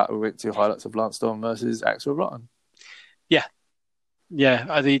just cut. We went to highlights of Lance Storm versus Axel Rotten. Yeah.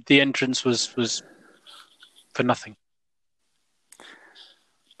 Yeah, the entrance was for nothing.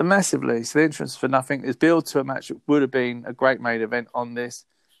 Massively. So the entrance for nothing is built to a match that would have been a great main event on this,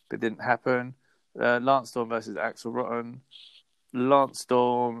 but it didn't happen. Lance Storm versus Axel Rotten. Lance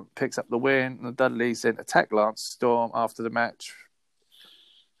Storm picks up the win, and the Dudleys then attack Lance Storm after the match.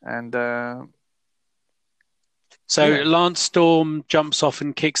 And Lance Storm jumps off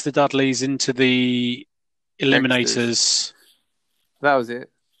and kicks the Dudleys into the Eliminators. That was it.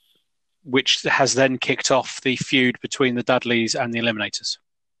 Which has then kicked off the feud between the Dudleys and the Eliminators.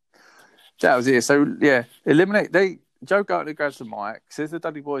 That was it. So, yeah, Joe Gartner grabs the mic, says the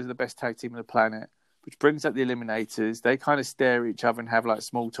Dudley Boys are the best tag team on the planet, which brings up the Eliminators. They kind of stare at each other and have like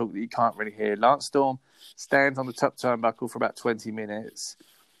small talk that you can't really hear. Lance Storm stands on the top turnbuckle for about 20 minutes.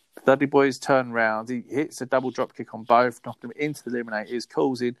 The Dudley Boys turn round. He hits a double drop kick on both, knocking them into the Eliminators,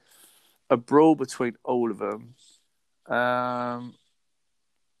 causing a brawl between all of them.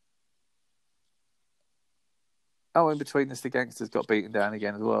 In between this, the Gangsters got beaten down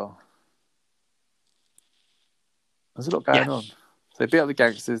again as well. There's a lot going on. So they beat up the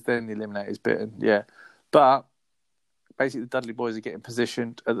Gangsters, then the Eliminators bitten. Yeah. But basically the Dudley Boys are getting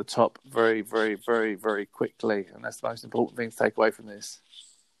positioned at the top very, very, very, very quickly. And that's the most important thing to take away from this.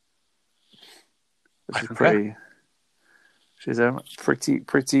 Which is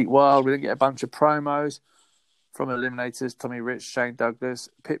pretty wild. We didn't get a bunch of promos from Eliminators, Tommy Rich, Shane Douglas,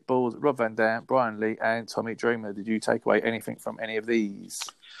 Pitbulls, Rob Van Dam, Brian Lee, and Tommy Dreamer. Did you take away anything from any of these?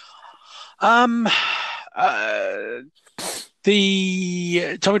 The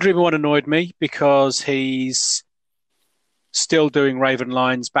Tommy Dreamer one annoyed me because he's still doing Raven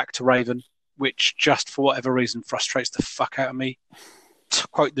lines back to Raven, which just for whatever reason frustrates the fuck out of me. To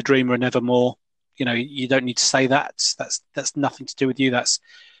quote the Dreamer and Evermore, you don't need to say that. That's nothing to do with you. That's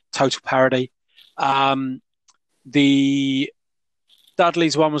total parody. The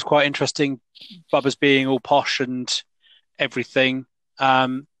Dudley's one was quite interesting. Bubba's being all posh and everything.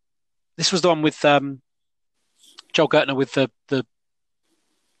 This was the one with Joel Gertner with the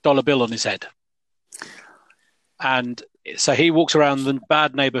dollar bill on his head. And so he walks around the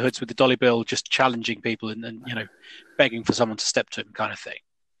bad neighborhoods with the dolly bill, just challenging people and begging for someone to step to him, kind of thing.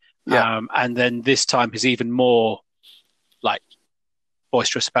 Yeah. And then this time he's even more like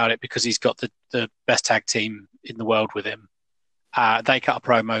boisterous about it because he's got the best tag team in the world with him. They cut a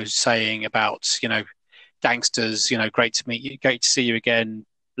promo saying about, gangsters, great to meet you, great to see you again,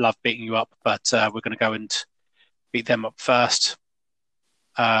 love beating you up, but we're going to go and beat them up first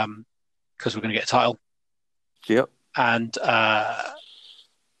because we're going to get a title. Yep. And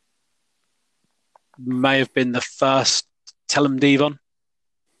may have been the first Tell 'em Devon.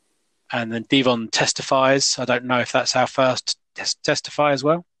 And then Devon testifies. I don't know if that's our first testify as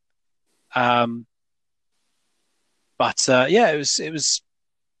well. But it was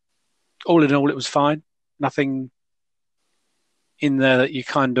all in all, it was fine. Nothing in there that you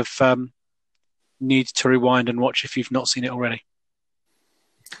kind of need to rewind and watch if you've not seen it already.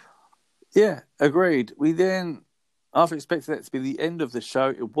 Yeah, agreed. We then, after expecting that to be the end of the show,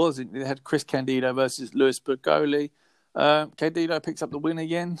 it wasn't. They had Chris Candido versus Louis Bergoli. Candido picks up the win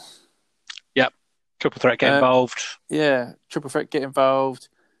again. Yep. Triple threat get involved. Yeah, triple threat get involved.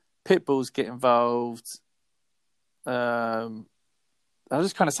 Pitbulls get involved. I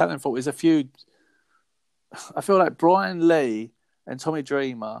just kind of sat there and thought, there's a feud. I feel like Brian Lee and Tommy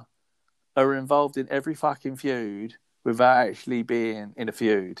Dreamer are involved in every fucking feud without actually being in a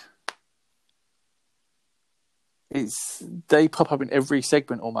feud. They pop up in every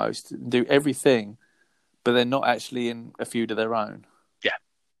segment almost and do everything, but they're not actually in a feud of their own. Yeah.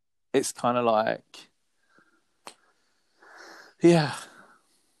 It's kind of like, yeah,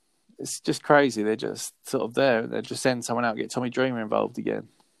 it's just crazy. They're just sort of there. They just send someone out, get Tommy Dreamer involved again.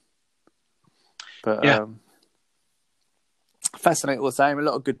 But fascinating all the same. A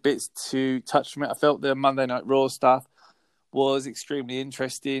lot of good bits to touch from it. I felt the Monday Night Raw stuff was extremely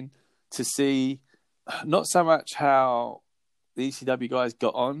interesting to see. Not so much how the ECW guys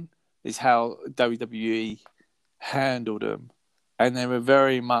got on, is how WWE handled them. And they were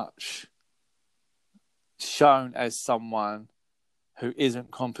very much shown as someone who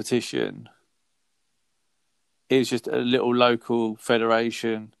isn't competition. It was just a little local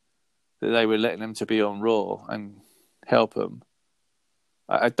federation that they were letting them to be on Raw and help them.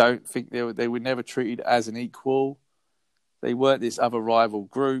 I don't think they were never treated as an equal. They weren't this other rival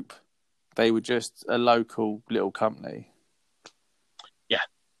group. They were just a local little company. Yeah.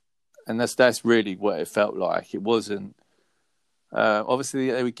 And that's really what it felt like. It wasn't...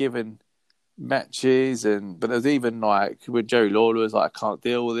 obviously, they were given matches, but there was even like when Jerry Lawler was like, I can't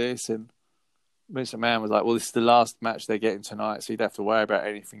deal with this. And Vince McMahon was like, well, this is the last match they're getting tonight, so you don't have to worry about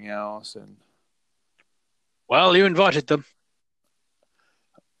anything else. And well, you invited them.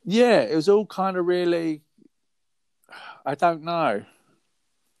 Yeah, it was all kind of really... I don't know.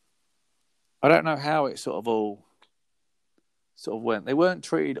 I don't know how it sort of all went. They weren't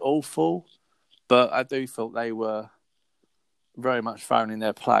treated awful, but I do feel they were very much thrown in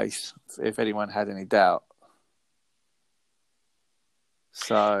their place, if anyone had any doubt.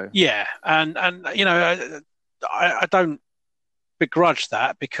 So yeah, and I don't begrudge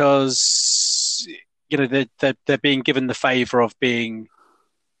that because they're being given the favour of being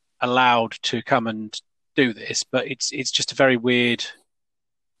allowed to come and do this, but it's just a very weird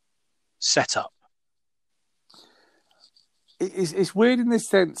setup. It's weird in the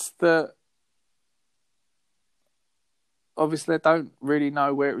sense that obviously I don't really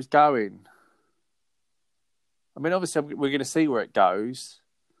know where it was going. I mean, obviously we're going to see where it goes,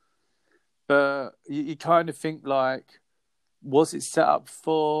 but you kind of think like, was it set up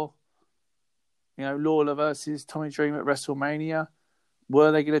for, Lawler versus Tommy Dreamer at WrestleMania?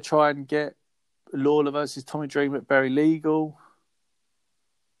 Were they going to try and get Lawler versus Tommy Dreamer at Very Legal?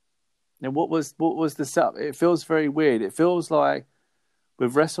 And what was the setup? It feels very weird. It feels like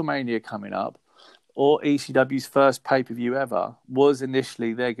with WrestleMania coming up, or ECW's first pay-per-view ever, was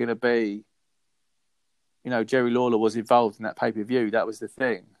initially they're going to be, Jerry Lawler was involved in that pay-per-view. That was the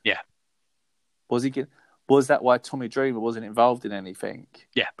thing. Yeah. Was that why Tommy Dreamer wasn't involved in anything?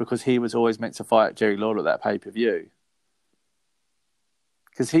 Yeah. Because he was always meant to fight Jerry Lawler at that pay-per-view.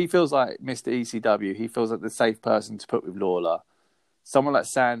 Because he feels like Mr. ECW. He feels like the safe person to put with Lawler. Someone like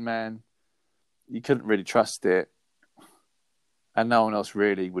Sandman, you couldn't really trust it. And no one else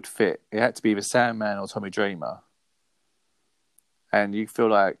really would fit. It had to be either Sandman or Tommy Dreamer. And you feel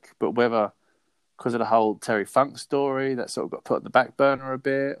like, but whether because of the whole Terry Funk story that sort of got put on the back burner a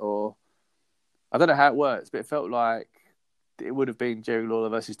bit, or I don't know how it works, but it felt like it would have been Jerry Lawler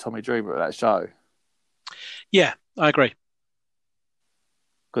versus Tommy Dreamer at that show. Yeah, I agree.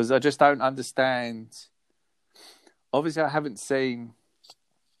 Because I just don't understand. Obviously, I haven't seen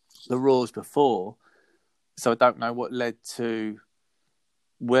the Raws before, So I don't know what led to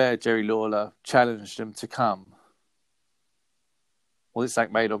where Jerry Lawler challenged him to come. Was it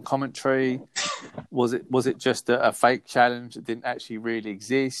something made on commentary? Was it just a fake challenge that didn't actually really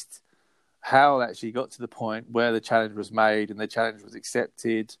exist? How it actually got to the point where the challenge was made and the challenge was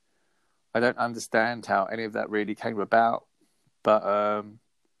accepted, I don't understand how any of that really came about. But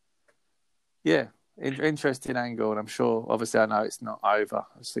interesting angle, and I'm sure. Obviously, I know it's not over.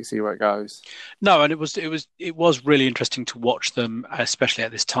 Let's see where it goes. No, and it was really interesting to watch them, especially at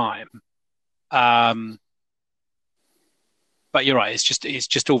this time. But you're right. It's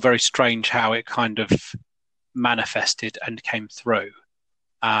just all very strange how it kind of manifested and came through.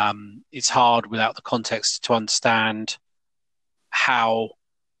 It's hard without the context to understand how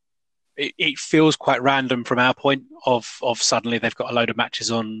it feels quite random from our point of suddenly they've got a load of matches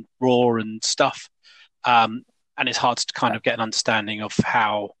on Raw and stuff. And it's hard to kind of get an understanding of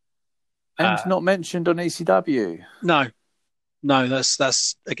how. And not mentioned on ECW. No,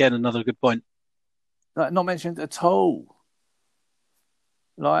 that's again another good point. Like, not mentioned at all.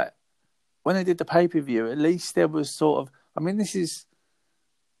 Like, when they did the pay-per-view, at least there was sort of... I mean, this is...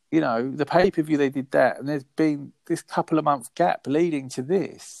 the pay-per-view, they did that, and there's been this couple of month gap leading to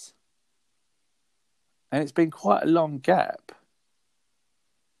this. And it's been quite a long gap.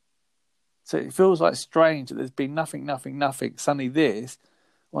 So it feels like strange that there's been nothing. Suddenly this,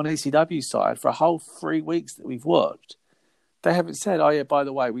 on ECW side, for a whole 3 weeks that we've watched, they haven't said, oh yeah, by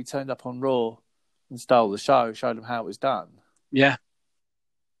the way, we turned up on Raw and stole the show, showed them how it was done. Yeah.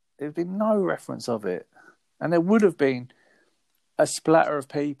 There's been no reference of it. And there would have been a splatter of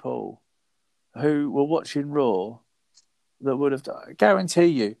people who were watching Raw that would have... I guarantee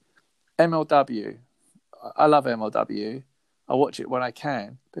you, MLW... I love MLW. I watch it when I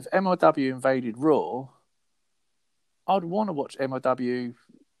can. But if MLW invaded Raw, I'd want to watch MLW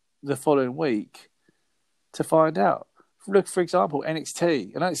the following week to find out. Look, for example,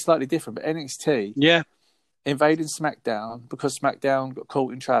 NXT. I know it's slightly different, but NXT invading SmackDown because SmackDown got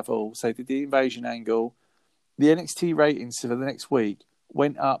caught in travel. So they did the invasion angle. The NXT ratings for the next week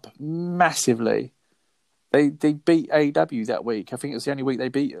went up massively. They beat AEW that week. I think it was the only week they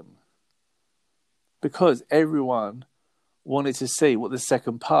beat them. Because everyone wanted to see what the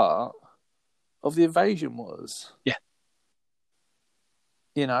second part of the invasion was. Yeah.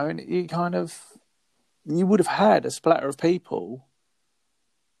 And you would have had a splatter of people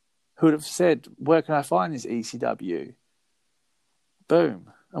who would have said, where can I find this ECW?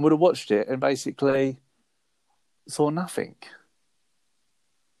 Boom. And would have watched it and basically saw nothing.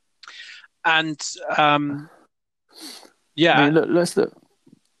 And, I mean, let's look.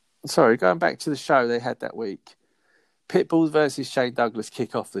 Sorry, going back to the show they had that week. Pitbull versus Shane Douglas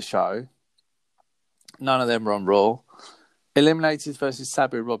kick off the show. None of them were on Raw. Eliminators versus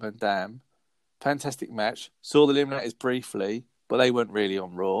Sabu, Rob and Dam. Fantastic match. Saw the Eliminators briefly, but they weren't really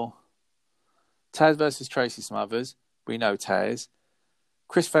on Raw. Taz versus Tracy Smothers. We know Taz.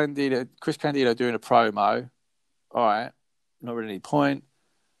 Chris Candido doing a promo. All right. Not really any point.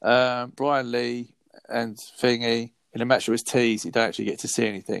 Brian Lee and Thingy in a match that was teased. You don't actually get to see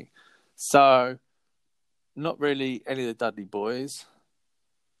anything. So, not really any of the Dudley Boys.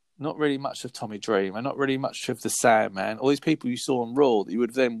 Not really much of Tommy Dream. And not really much of the Sandman. All these people you saw on Raw that you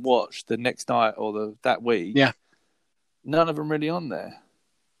would then watch the next night or that week. Yeah. None of them really on there.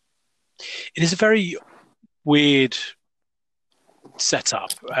 It is a very weird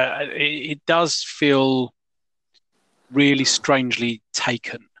setup. It does feel really strangely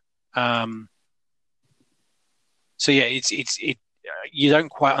taken. So yeah, it's you don't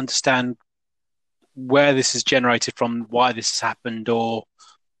quite understand where this is generated from, why this has happened, or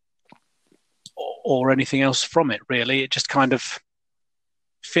anything else from it. Really, it just kind of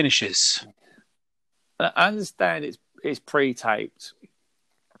finishes. I understand it's pre-taped,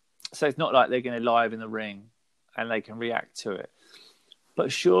 so it's not like they're going to live in the ring and they can react to it.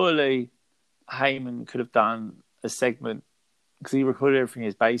 But surely Heyman could have done a segment, because he recorded everything in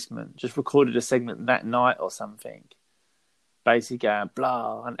his basement, just recorded a segment that night or something, basically going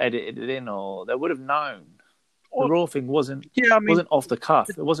blah and edited it in, or they would have known. The Raw thing wasn't off the cuff.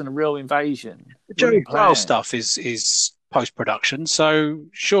 It wasn't a real invasion. The Joey Bravo stuff is post-production, so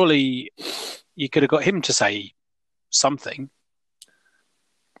surely you could have got him to say something.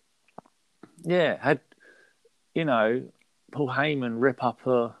 Yeah, had Paul Heyman rip up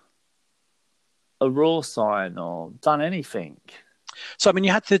a Raw sign or done anything. So I mean,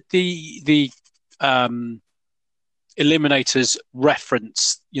 you had the Eliminators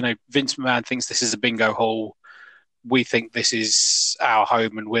reference. Vince McMahon thinks this is a bingo hall. We think this is our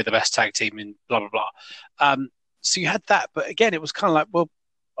home, and we're the best tag team in blah blah blah. So you had that, but again, it was kind of like, well,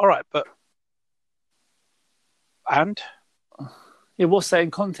 all right, but And Yeah, what's that in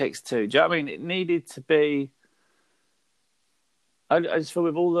context to? Do you know what I mean? It needed to be. I just feel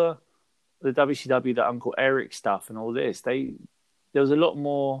with all the WCW, the Uncle Eric stuff, and all this, there was a lot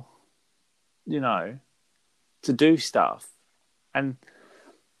more, to do stuff, and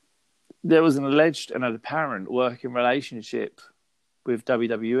there was an alleged and an apparent working relationship with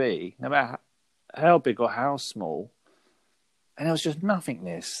WWE, no matter how big or how small, and it was just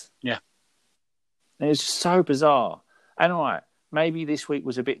nothingness. Yeah, and it was just so bizarre. And all right, maybe this week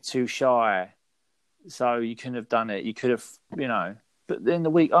was a bit too shy. So you couldn't have done it. You could have, But then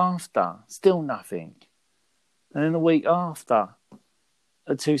the week after, still nothing. And then the week after,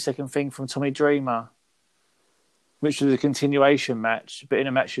 a 2-second thing from Tommy Dreamer, which was a continuation match, but in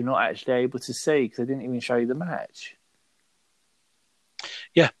a match you're not actually able to see because they didn't even show you the match.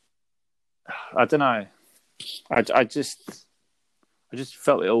 Yeah. I don't know. I just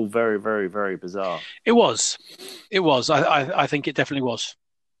felt it all very, very, very bizarre. It was. I think it definitely was.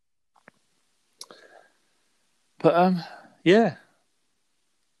 But yeah,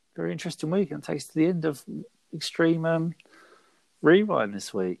 very interesting week, and it takes to the end of Extreme Rewind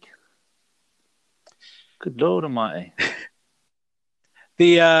this week. Good Lord Almighty!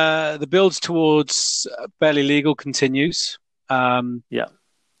 The builds towards Barely Legal continues. Yeah,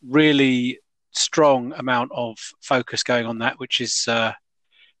 really strong amount of focus going on that, which is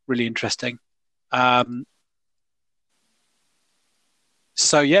really interesting.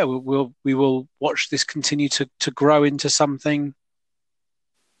 So yeah, we will watch this continue to grow into something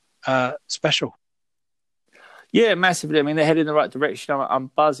special. Yeah, massively. I mean, they're heading in the right direction. I'm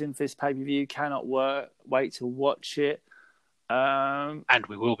buzzing for this pay-per-view. Cannot wait to watch it. And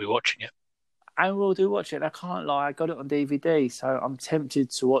we will be watching it. And we'll do watch it. I can't lie, I got it on DVD, so I'm tempted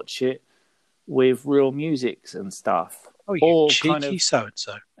to watch it with real music and stuff. Oh, you cheeky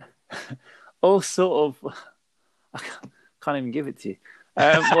so-and-so. Or sort of... I can't even give it to you.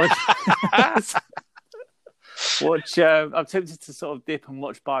 I'm tempted to sort of dip and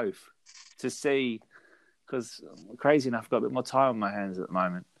watch both to see, because crazy enough, I've got a bit more time on my hands at the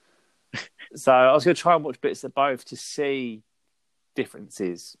moment. So I was going to try and watch bits of both to see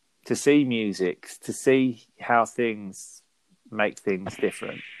differences, to see music, to see how things make things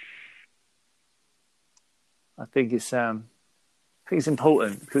different. I think it's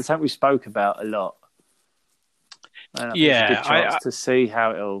important because it's something we spoke about a lot. And yeah, it's a good chance to see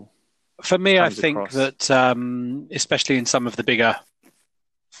how it'll. For me, I think across. that especially in some of the bigger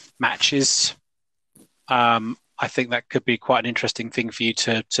matches, I think that could be quite an interesting thing for you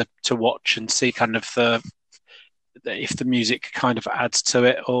to watch and see kind of if the music kind of adds to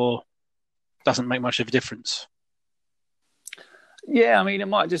it or doesn't make much of a difference. Yeah, I mean, it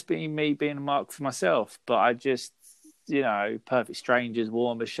might just be me being a mark for myself, but I just, Perfect Strangers,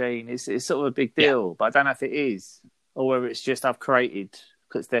 War Machine, it's sort of a big deal, but I don't know if it is, or whether it's just I've created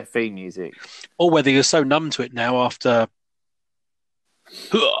because it's their theme music. Or whether you're so numb to it now after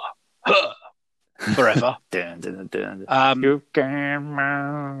forever. Dun, dun, dun, dun. You can...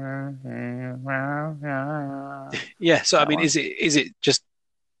 Yeah, so I mean, is it just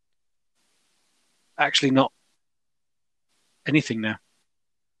actually not anything now?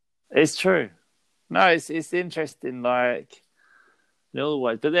 It's true. No, it's interesting, like in other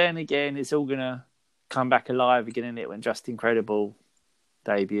ways. But then again, it's all gonna come back alive again, isn't it, when Just Incredible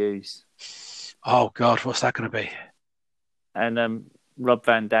debuts? Oh God, what's that going to be? And Rob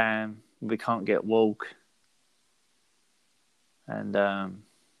Van Dam, We Can't Get Walk, and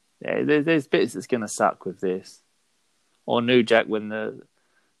there's bits that's gonna suck with this. Or New Jack when the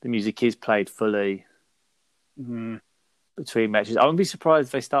music is played fully. Between matches. I wouldn't be surprised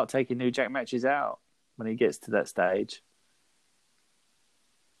if they start taking New Jack matches out when he gets to that stage.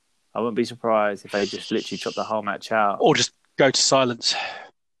 I wouldn't be surprised if they just literally chop the whole match out. Or just go to silence.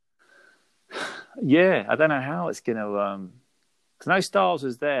 Yeah, I don't know how it's going to... Because no Styles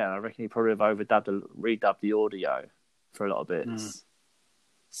was there. I reckon he probably have redubbed the audio for a lot of bits.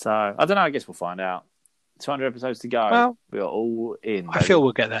 So, I don't know. I guess we'll find out. 200 episodes to go. Well, we are all in. I feel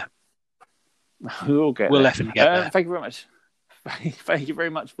we'll get there. We'll effing get there. Thank you very much. Thank you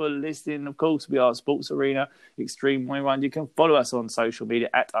very much for listening. Of course, we are Sports Arena Extreme Rewind. You can follow us on social media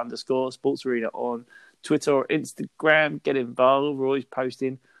 @_Sports Arena on Twitter or Instagram. Get involved. We're always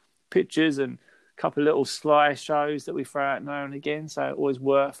posting pictures and a couple of little sly shows that we throw out now and again. So always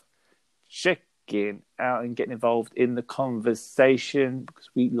worth checking out and getting involved in the conversation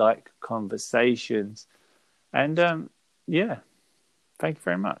because we like conversations. And yeah, thank you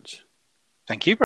very much. Thank you.